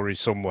side story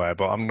somewhere,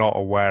 but I'm not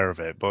aware of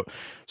it. But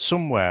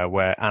somewhere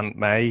where Aunt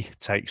May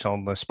takes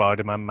on the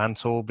Spider-Man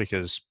mantle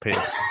because Peter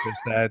is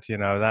dead, you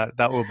know,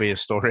 that will be a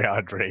story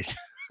I'd read.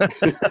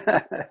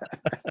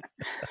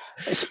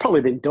 It's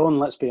probably been done,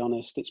 let's be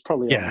honest. It's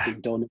probably only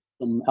been done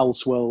in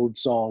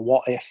Elseworlds or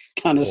What If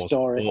kind of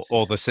story.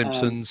 Or The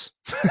Simpsons.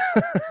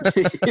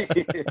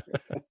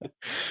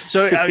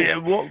 So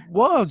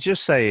what I'll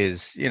just say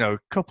is, you know, a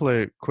couple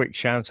of quick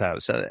shout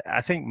outs.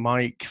 I think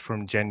Mike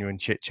from Genuine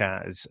Chit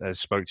Chat has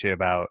spoke to you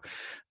about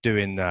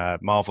doing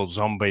Marvel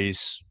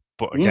Zombies,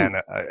 but again,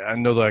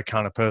 another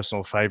kind of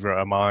personal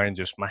favorite of mine,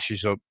 just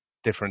mashes up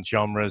different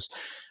genres.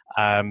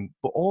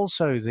 But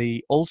also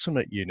the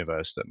Ultimate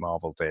Universe that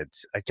Marvel did,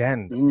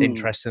 again,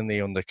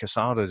 interestingly under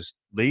Quesada's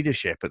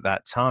leadership at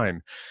that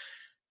time.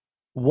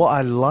 What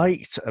I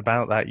liked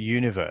about that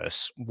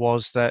universe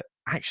was that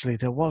actually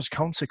there was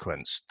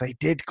consequence. They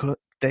did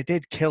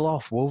kill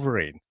off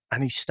Wolverine,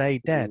 and he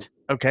stayed dead.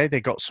 Okay,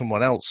 they got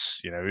someone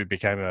else, you know, who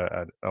became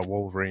a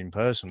Wolverine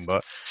person,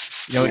 but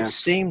you know, it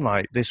seemed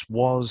like this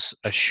was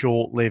a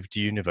short-lived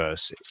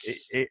universe.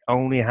 It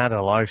only had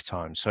a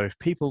lifetime, so if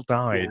people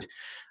died,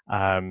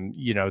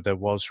 you know, there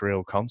was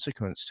real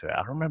consequence to it.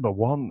 I remember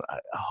one,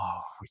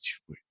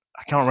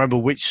 I can't remember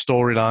which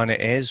storyline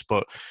it is,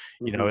 but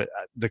you know,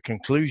 the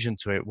conclusion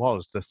to it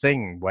was the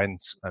Thing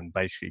went and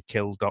basically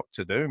killed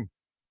Doctor Doom.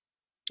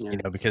 You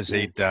know, because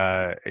he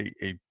I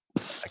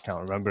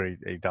can't remember,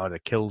 he died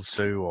of kill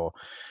Sue or.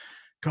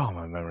 God,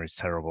 my memory's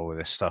terrible with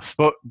this stuff.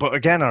 But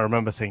again, I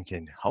remember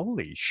thinking,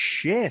 holy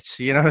shit,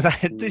 you know,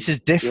 this is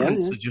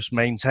different to just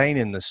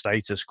maintaining the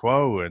status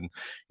quo and,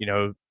 you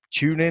know,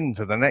 tune in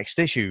for the next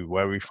issue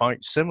where we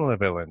fight similar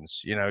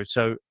villains, you know.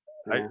 So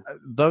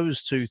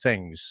those two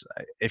things,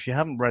 if you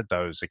haven't read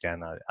those,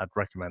 again, I'd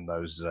recommend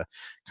those as a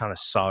kind of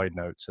side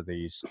note to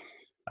these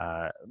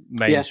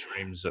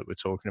mainstreams that we're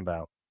talking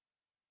about.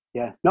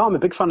 Yeah, no, I'm a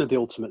big fan of the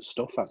Ultimate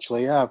stuff,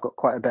 actually. Yeah, I've got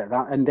quite a bit of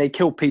that. And they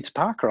killed Peter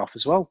Parker off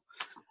as well.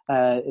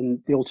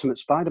 In the Ultimate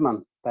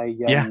Spider-Man, they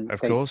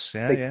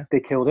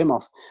killed him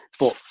off.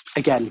 But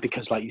again,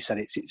 because like you said,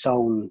 it's its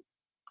own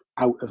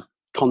out of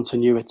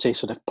continuity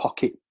sort of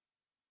pocket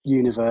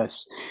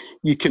universe.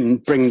 You can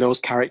bring those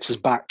characters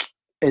back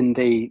in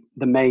the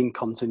main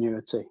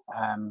continuity.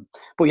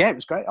 But yeah, it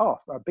was great. Oh,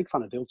 I'm a big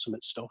fan of the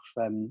Ultimate stuff.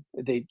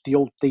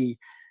 The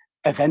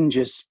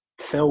Avengers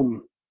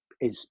film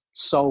is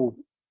so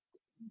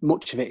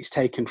much of it is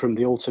taken from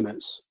the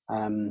Ultimates.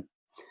 You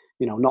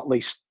know, not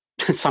least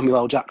Samuel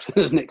L. Jackson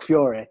as Nick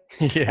Fury.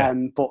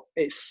 But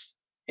it's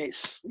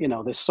you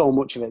know, there's so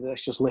much of it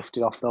that's just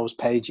lifted off those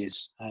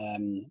pages.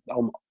 You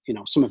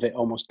know, some of it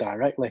almost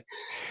directly.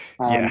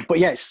 But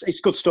yeah,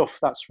 it's good stuff.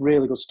 That's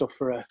really good stuff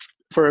for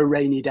a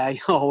rainy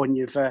day or when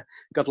you've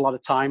got a lot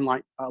of time,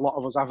 like a lot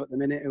of us have at the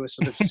minute, who are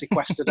sort of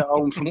sequestered at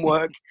home from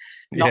work,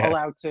 not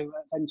allowed to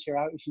venture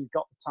out. If you've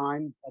got the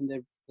time and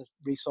the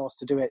resource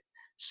to do it,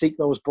 seek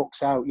those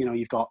books out. You know,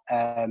 you've got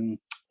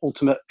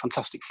Ultimate,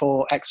 Fantastic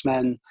Four,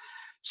 X-Men,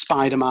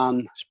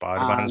 Spider-Man.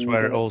 Spider-Man's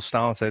where it all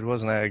started,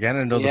 wasn't it? Again,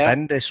 another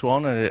Bendis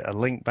one, a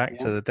link back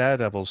to the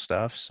Daredevil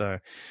stuff. So,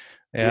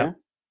 yeah.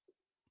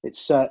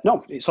 It's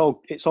no, it's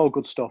all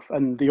good stuff.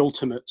 And the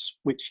Ultimates,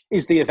 which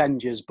is the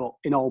Avengers, but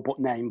in all but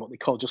name, but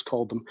just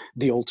called them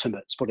the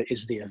Ultimates, but it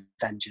is the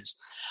Avengers.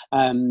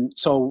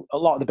 So a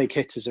lot of the big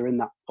hitters are in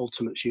that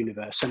Ultimates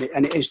universe,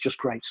 and it is just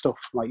great stuff,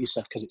 like you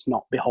said, because it's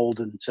not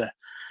beholden to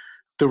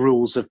the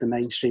rules of the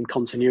mainstream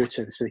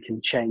continuity, so they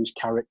can change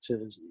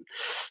characters and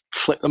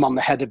flip them on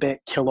the head a bit,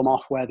 kill them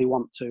off where they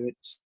want to.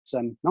 It's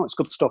no, it's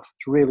good stuff.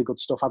 It's really good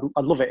stuff.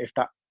 I'd love it if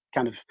that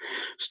kind of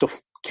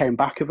stuff came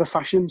back of a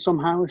fashion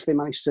somehow, if they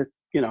managed to,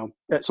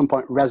 at some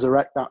point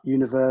resurrect that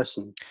universe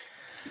and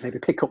maybe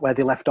pick up where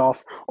they left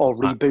off or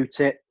reboot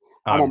it.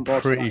 I'm on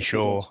board for that. Pretty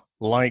sure,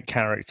 like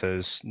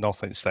characters,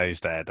 nothing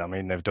stays dead. I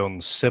mean, they've done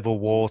Civil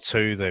War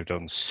 2, they've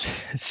done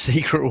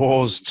Secret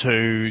Wars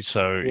 2,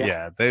 so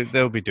yeah,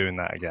 they'll be doing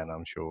that again,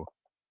 I'm sure.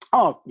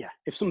 Oh, yeah.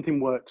 If something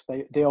works,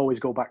 they always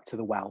go back to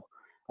the well.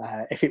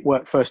 If it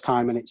worked first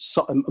time, and it's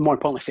more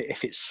importantly,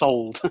 if it's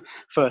sold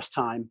first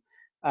time,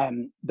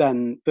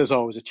 then there's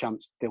always a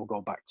chance they'll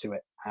go back to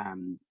it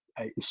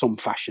in some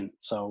fashion.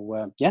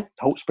 So,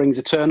 hope springs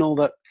eternal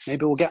that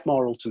maybe we'll get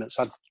more Ultimates.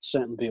 I'd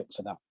certainly be up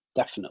for that,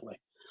 definitely.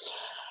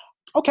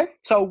 Okay,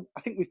 so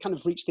I think we've kind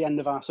of reached the end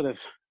of our sort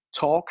of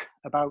talk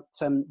about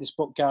this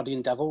book,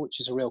 Guardian Devil, which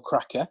is a real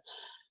cracker.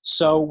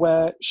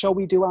 So, shall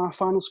we do our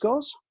final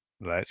scores?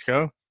 Let's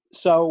go.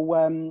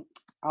 So,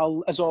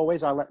 as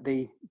always, I'll let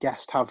the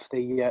guest have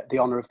the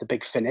honour of the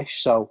big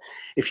finish. So,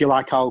 if you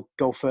like, I'll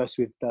go first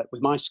with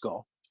my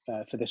score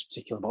for this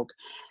particular book.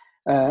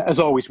 As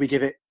always, we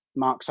give it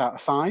marks out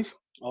of 5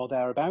 or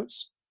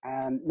thereabouts.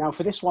 Now,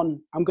 for this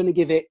one, I'm going to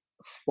give it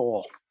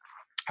 4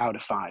 out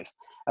of 5.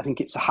 I think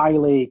it's a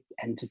highly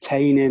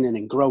entertaining and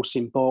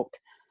engrossing book.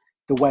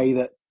 The way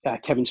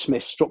that Kevin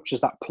Smith structures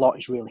that plot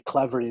is really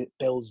clever. It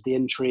builds the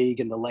intrigue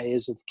and the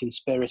layers of the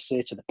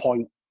conspiracy to the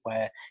point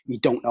where you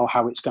don't know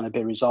how it's going to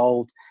be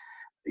resolved.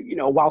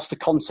 Whilst the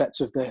concept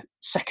of the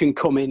second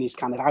coming is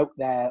kind of out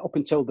there, up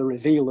until the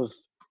reveal of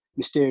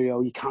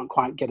Mysterio, you can't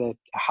quite get a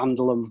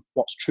handle on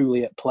what's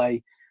truly at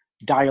play.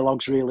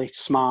 Dialogue's really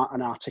smart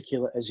and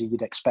articulate, as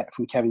you'd expect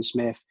from Kevin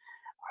Smith.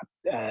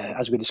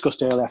 As we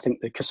discussed earlier, I think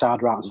the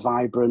Cassandra art is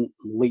vibrant,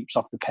 leaps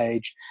off the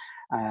page.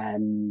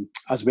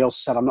 As we also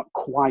said, I'm not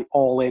quite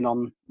all in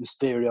on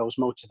Mysterio's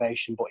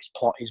motivation, but his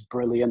plot is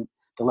brilliant.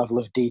 The level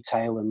of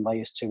detail and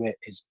layers to it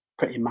is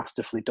pretty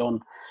masterfully done.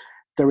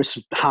 There is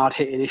some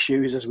hard-hitting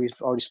issues, as we've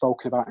already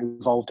spoken about,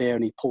 involved here,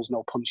 and he pulls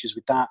no punches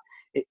with that.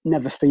 It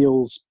never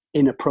feels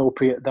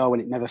inappropriate, though,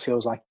 and it never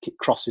feels like it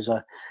crosses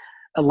a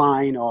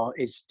line or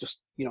it's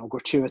just,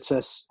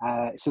 gratuitous.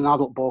 It's an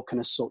adult book, and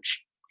as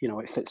such,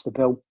 it fits the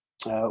bill.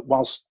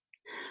 Whilst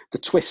the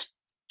twist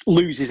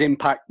loses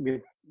impact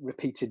with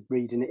repeated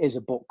reading, it is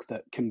a book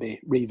that can be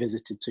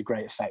revisited to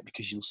great effect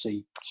because you'll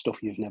see stuff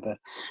you've never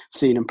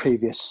seen in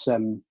previous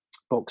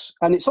books.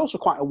 And it's also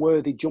quite a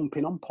worthy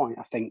jumping on point,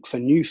 I think, for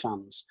new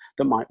fans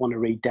that might want to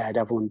read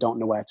Daredevil and don't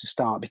know where to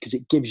start, because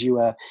it gives you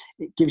a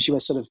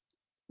sort of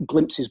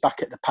glimpses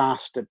back at the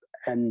past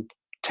and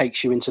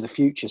takes you into the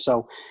future.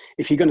 So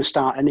if you're going to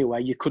start anywhere,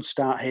 you could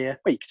start here.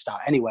 Well, you could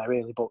start anywhere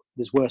really, but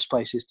there's worse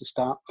places to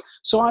start.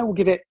 So I will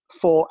give it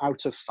 4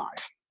 out of 5.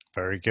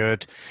 Very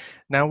good.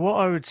 Now, what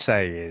I would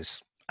say is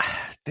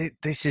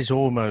this is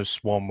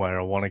almost one where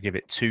I want to give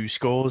it 2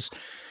 scores.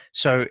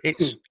 So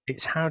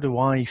it's how do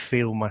I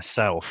feel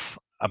myself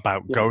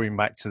about going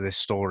back to this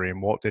story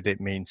and what did it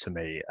mean to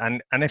me?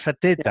 And if I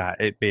did that,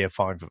 it'd be a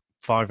 5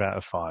 out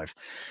of 5.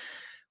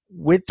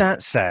 With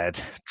that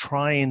said,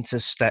 trying to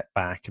step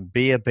back and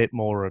be a bit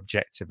more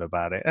objective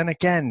about it. And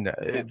again,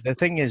 the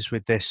thing is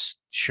with this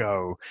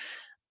show,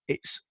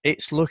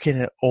 it's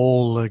looking at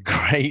all the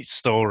great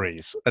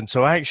stories. And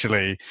so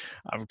actually,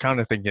 I'm kind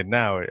of thinking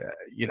now,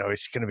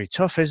 it's going to be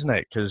tough, isn't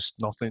it? Because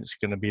nothing's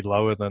going to be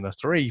lower than a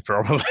 3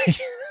 probably.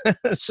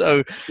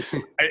 So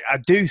I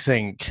do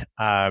think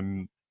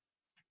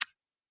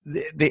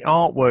the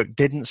artwork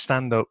didn't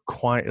stand up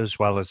quite as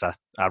well as I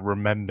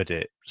remembered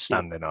it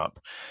standing up.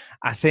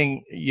 I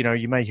think,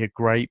 you make a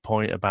great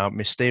point about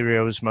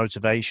Mysterio's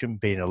motivation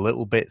being a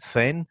little bit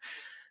thin.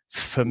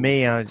 For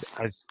me, I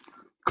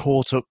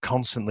caught up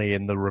constantly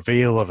in the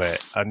reveal of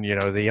it and,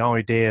 the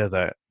idea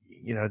that,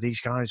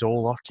 these guys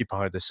all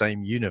occupy the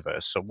same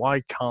universe. So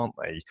why can't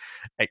they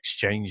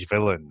exchange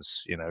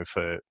villains,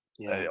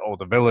 or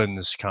the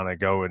villains kind of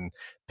go and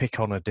pick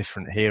on a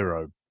different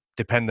hero,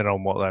 depending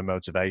on what their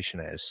motivation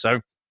is. So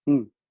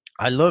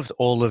I loved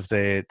all of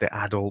the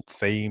adult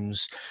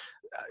themes,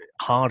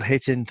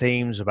 hard-hitting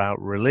themes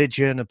about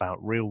religion,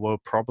 about real-world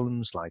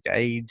problems like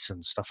AIDS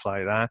and stuff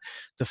like that.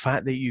 The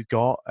fact that you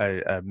got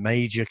a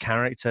major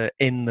character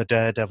in the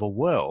Daredevil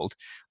world,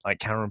 like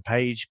Karen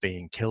Page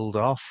being killed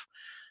off,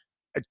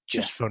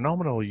 just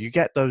phenomenal. You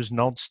get those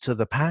nods to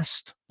the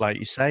past, like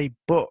you say,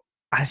 but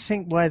I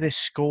think where this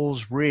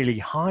scores really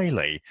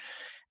highly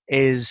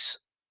is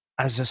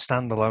as a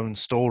standalone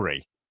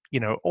story.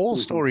 All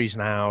stories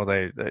now,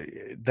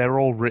 they're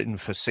all written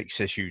for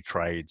 6-issue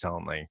trades,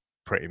 aren't they?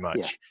 Pretty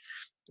much.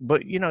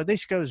 But,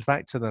 this goes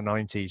back to the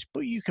 90s,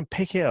 but you can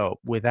pick it up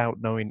without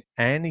knowing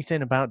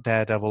anything about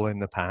Daredevil in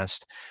the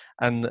past.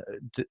 And,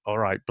 all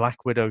right,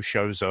 Black Widow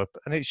shows up,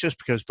 and it's just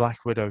because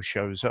Black Widow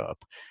shows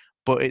up.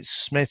 But it's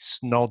Smith's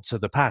nod to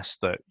the past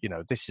that,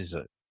 this is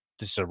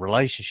a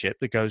relationship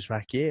that goes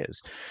back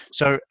years.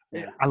 So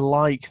Yeah. I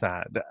like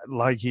that.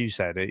 Like you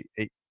said,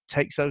 it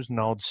takes those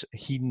nods.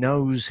 He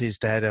knows his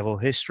Daredevil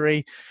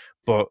history,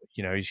 but,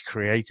 he's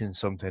creating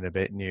something a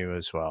bit new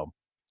as well.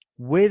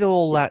 With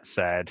all that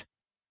said,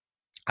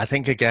 I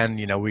think again,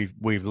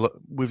 we've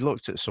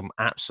looked at some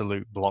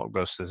absolute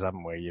blockbusters,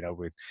 haven't we?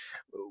 With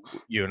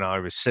you and I,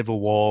 with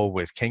Civil War,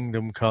 with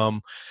Kingdom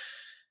Come.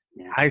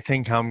 Yeah. I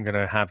think I'm going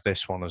to have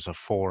this one as a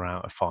 4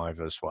 out of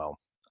 5 as well.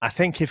 I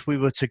think if we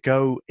were to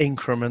go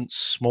increments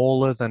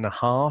smaller than a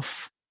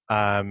half,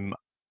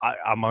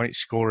 I might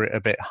score it a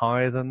bit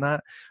higher than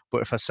that.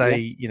 But if I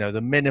say,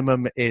 the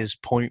minimum is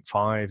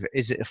 0.5,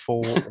 is it a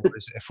 4 or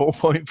is it a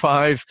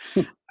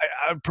 4.5?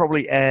 I'd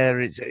probably err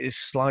it's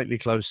slightly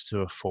close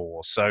to a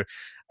 4. So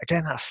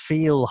again, I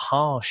feel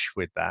harsh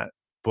with that,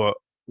 but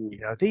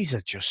these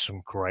are just some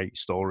great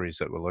stories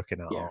that we're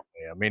looking at, aren't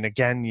we? I mean,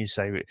 again, you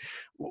say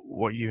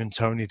what you and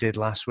Tony did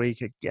last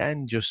week,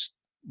 again, just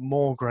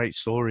more great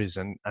stories,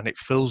 and it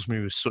fills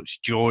me with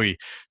such joy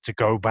to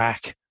go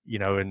back,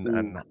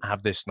 and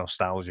have this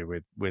nostalgia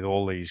with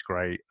all these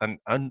great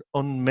and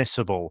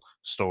unmissable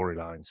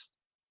storylines.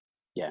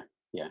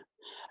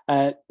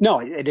 No,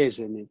 it is,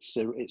 and it's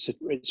a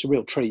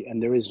real treat,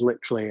 and there is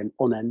literally an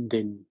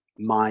unending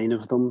mine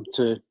of them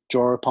to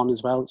draw upon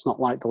as well. It's not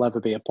like there'll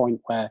ever be a point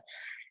where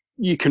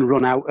you can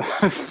run out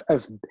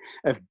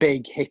of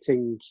big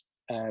hitting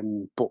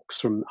books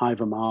from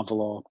either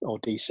Marvel or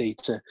DC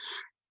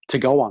to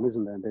go on,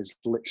 isn't there? There's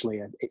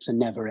literally it's a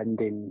never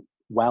ending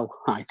well,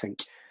 I think.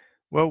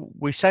 Well,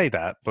 we say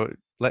that, but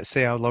let's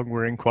see how long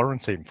we're in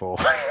quarantine for.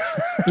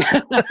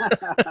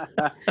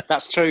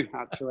 That's true,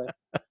 actually.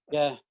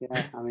 Yeah.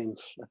 I mean,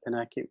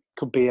 it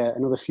could be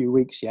another few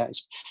weeks. Yeah,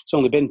 it's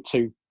only been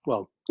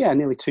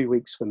nearly 2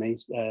 weeks for me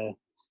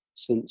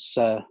since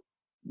I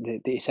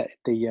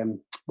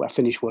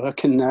finished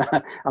work, and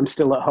I'm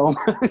still at home.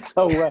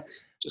 So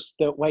just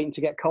waiting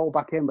to get Cole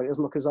back in, but it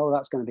doesn't look as though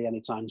that's going to be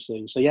anytime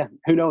soon. So yeah,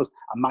 who knows?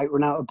 I might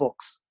run out of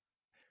books.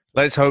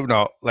 Let's hope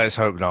not.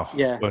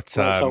 Yeah, but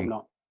let's hope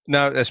not.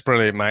 No, that's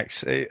brilliant,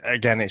 Max.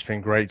 Again, it's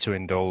been great to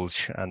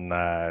indulge, and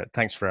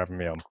thanks for having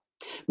me on.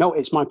 No,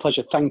 it's my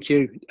pleasure. Thank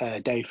you,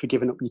 Dave, for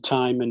giving up your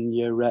time and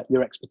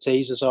your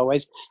expertise as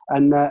always.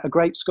 And a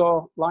great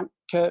score like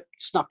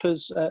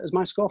Snappers as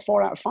my score,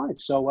 4 out of 5.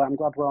 So I'm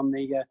glad we're on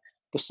the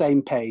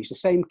same page, the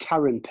same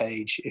Karen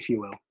page, if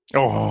you will.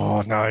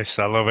 Oh, nice!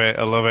 I love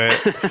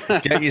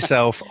it. Get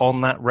yourself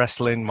on that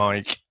wrestling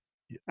mic.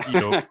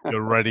 You're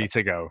ready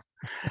to go.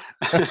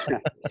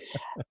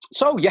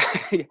 So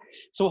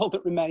so all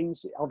that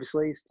remains,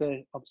 obviously, is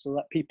to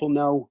let people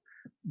know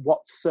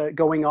what's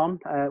going on,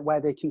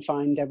 where they can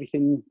find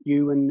everything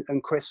you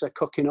and Chris are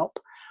cooking up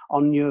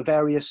on your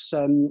various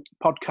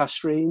podcast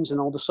streams and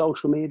all the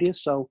social media.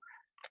 So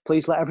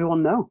please let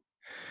everyone know.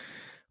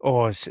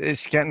 Oh,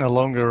 it's getting a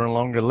longer and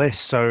longer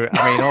list. So,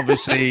 I mean,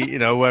 obviously,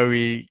 where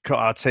we cut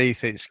our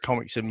teeth, it's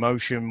Comics in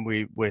Motion.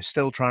 We're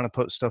still trying to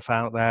put stuff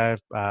out there.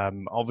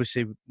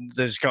 Obviously,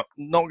 there's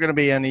not going to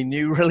be any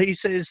new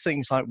releases.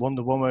 Things like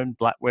Wonder Woman,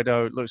 Black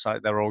Widow, it looks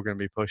like they're all going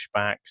to be pushed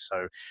back.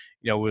 So,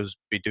 we'll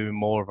be doing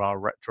more of our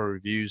retro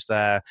reviews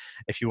there.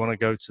 If you want to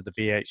go to the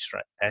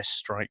VHS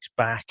Strikes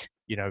Back,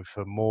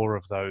 for more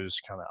of those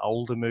kind of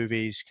older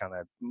movies, kind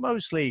of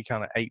mostly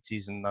kind of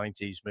 80s and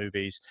 90s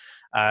movies.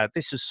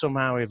 This has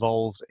somehow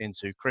evolved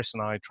into Chris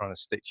and I trying to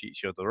stitch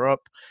each other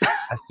up.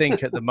 I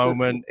think at the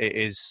moment it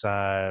is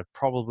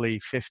probably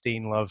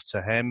 15 Love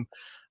to Him,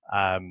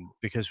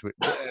 because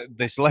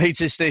this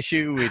latest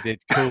issue we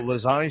did Cool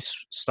as Ice,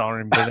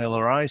 starring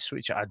Vanilla Ice,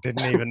 which I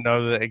didn't even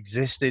know that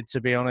existed, to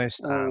be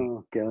honest.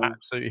 Oh, God.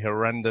 Absolutely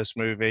horrendous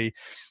movie.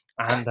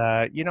 And,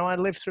 I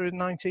lived through the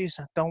 90s.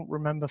 I don't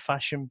remember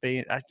fashion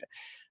being... I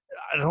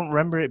don't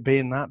remember it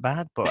being that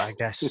bad, but I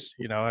guess,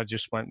 I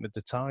just went with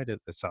the tide at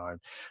the time.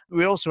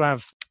 We also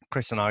have,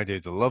 Chris and I do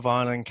the Love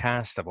Island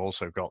cast. I've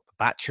also got the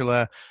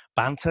Bachelor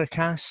Banter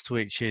cast,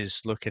 which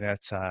is looking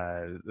at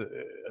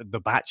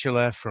the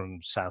Bachelor from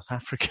South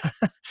Africa,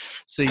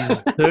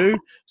 season 2.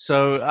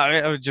 So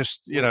I would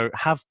just,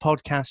 have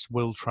podcasts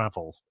will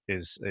travel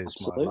is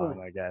Absolutely. my line,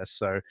 I guess.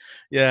 So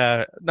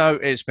yeah, no,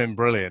 it's been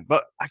brilliant.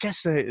 But I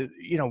guess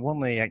one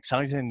of the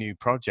exciting new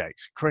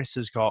projects, Chris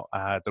has got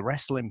the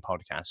wrestling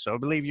podcast. So I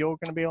believe you're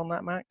going to be on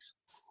that, Max.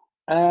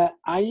 I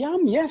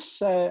am,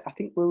 yes. I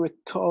think we're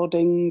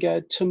recording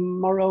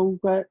tomorrow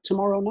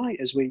night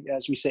as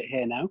we sit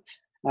here now.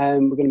 We're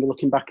going to be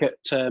looking back at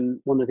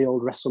one of the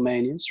old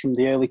WrestleManias from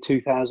the early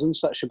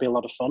 2000s. That should be a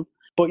lot of fun.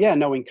 But yeah,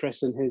 knowing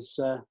Chris and his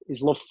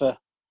love for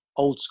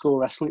old school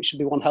wrestling, it should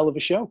be one hell of a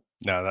show.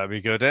 No, that'd be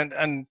good.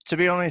 And to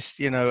be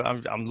honest,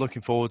 I'm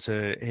looking forward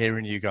to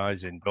hearing you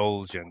guys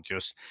indulge and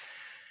just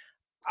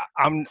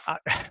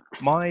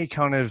My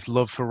kind of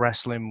love for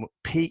wrestling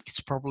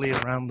peaked probably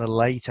around the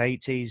late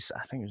 80s.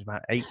 I think it was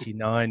about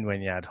 89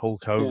 when you had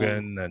Hulk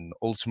Hogan and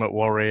Ultimate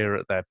Warrior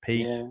at their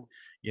peak. Yeah.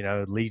 You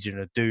know, Legion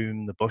of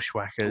Doom, the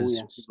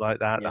Bushwhackers, like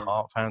that, Yeah. the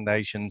Hart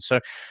Foundation.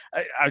 So,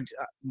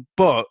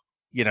 but,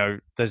 you know,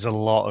 there's a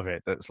lot of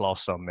it that's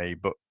lost on me.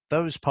 But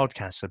those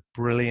podcasts are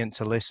brilliant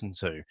to listen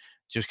to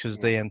just because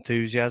the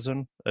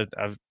enthusiasm.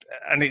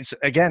 And it's,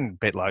 again, a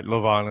bit like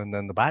Love Island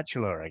and The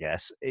Bachelor, I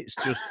guess. It's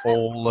just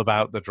all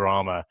about the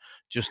drama,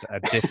 just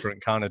a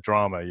different kind of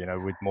drama, you know,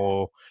 with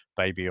more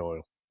baby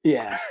oil.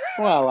 Yeah.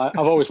 Well, I've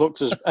always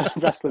looked at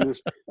wrestling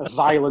as a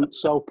violent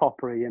soap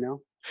opera, you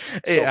know.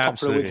 It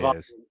absolutely is.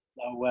 So,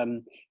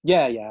 I'm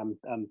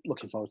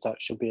looking forward to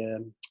that. Should be a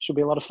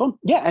lot of fun.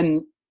 Yeah,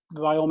 and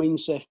by all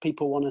means, if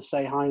people want to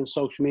say hi on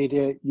social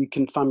media, you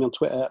can find me on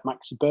Twitter at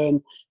Maxi Byrne,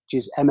 which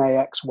is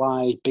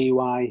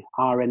MAXYBYRNE.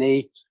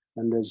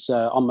 And there's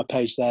on my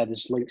page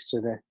there's links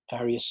to the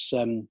various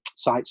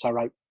sites I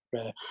write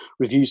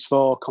reviews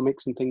for,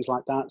 comics and things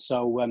like that.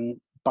 So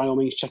by all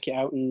means, check it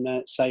out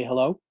and say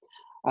hello.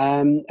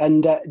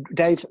 And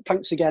Dave,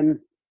 thanks again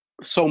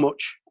so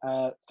much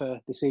for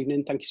this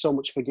evening. Thank you so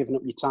much for giving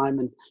up your time,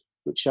 and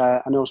which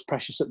I know is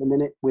precious at the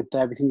minute with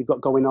everything you've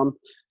got going on.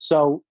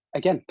 So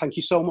again, thank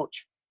you so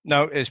much.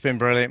 No, it's been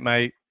brilliant,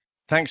 mate.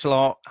 Thanks a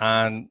lot,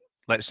 and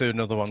let's do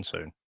another one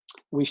soon.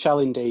 We shall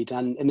indeed.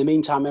 And in the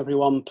meantime,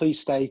 everyone, please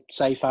stay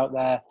safe out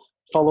there.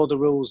 Follow the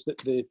rules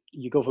that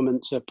your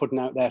governments are putting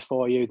out there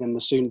for you. Then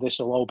the sooner this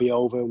will all be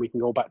over and we can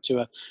go back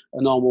to a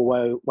normal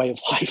way of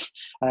life.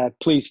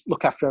 Please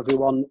look after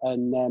everyone,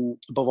 and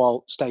above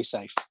all, stay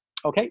safe.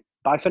 Okay,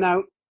 bye for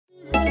now.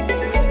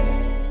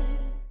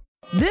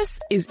 This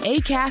is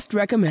Acast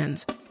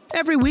Recommends.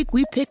 Every week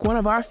we pick one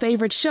of our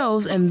favorite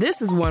shows, and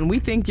this is one we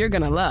think you're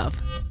going to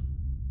love.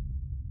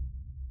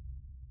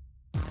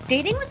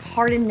 Dating was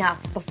hard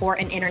enough before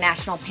an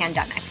international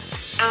pandemic.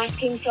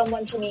 Asking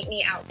someone to meet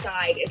me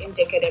outside is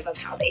indicative of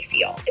how they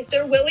feel. If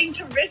they're willing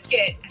to risk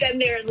it, then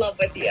they're in love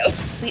with you.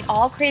 We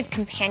all crave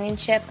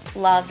companionship,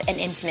 love, and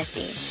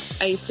intimacy.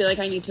 I feel like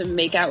I need to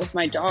make out with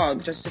my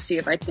dog just to see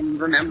if I can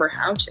remember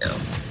how to.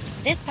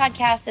 This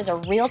podcast is a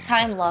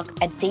real-time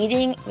look at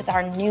dating with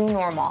our new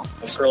normal.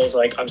 This girl's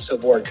like, I'm so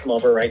bored, come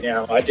over right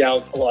now. I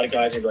doubt a lot of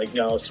guys would be like,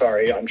 no,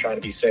 sorry, I'm trying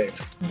to be safe.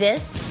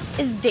 This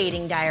is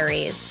Dating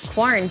Diaries,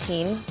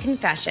 Quarantine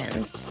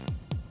Confessions.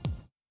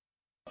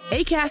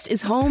 Acast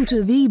is home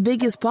to the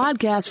biggest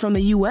podcasts from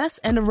the U.S.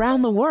 and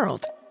around the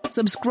world.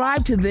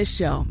 Subscribe to this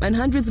show and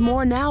hundreds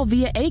more now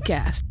via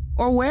Acast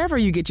or wherever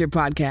you get your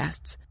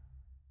podcasts.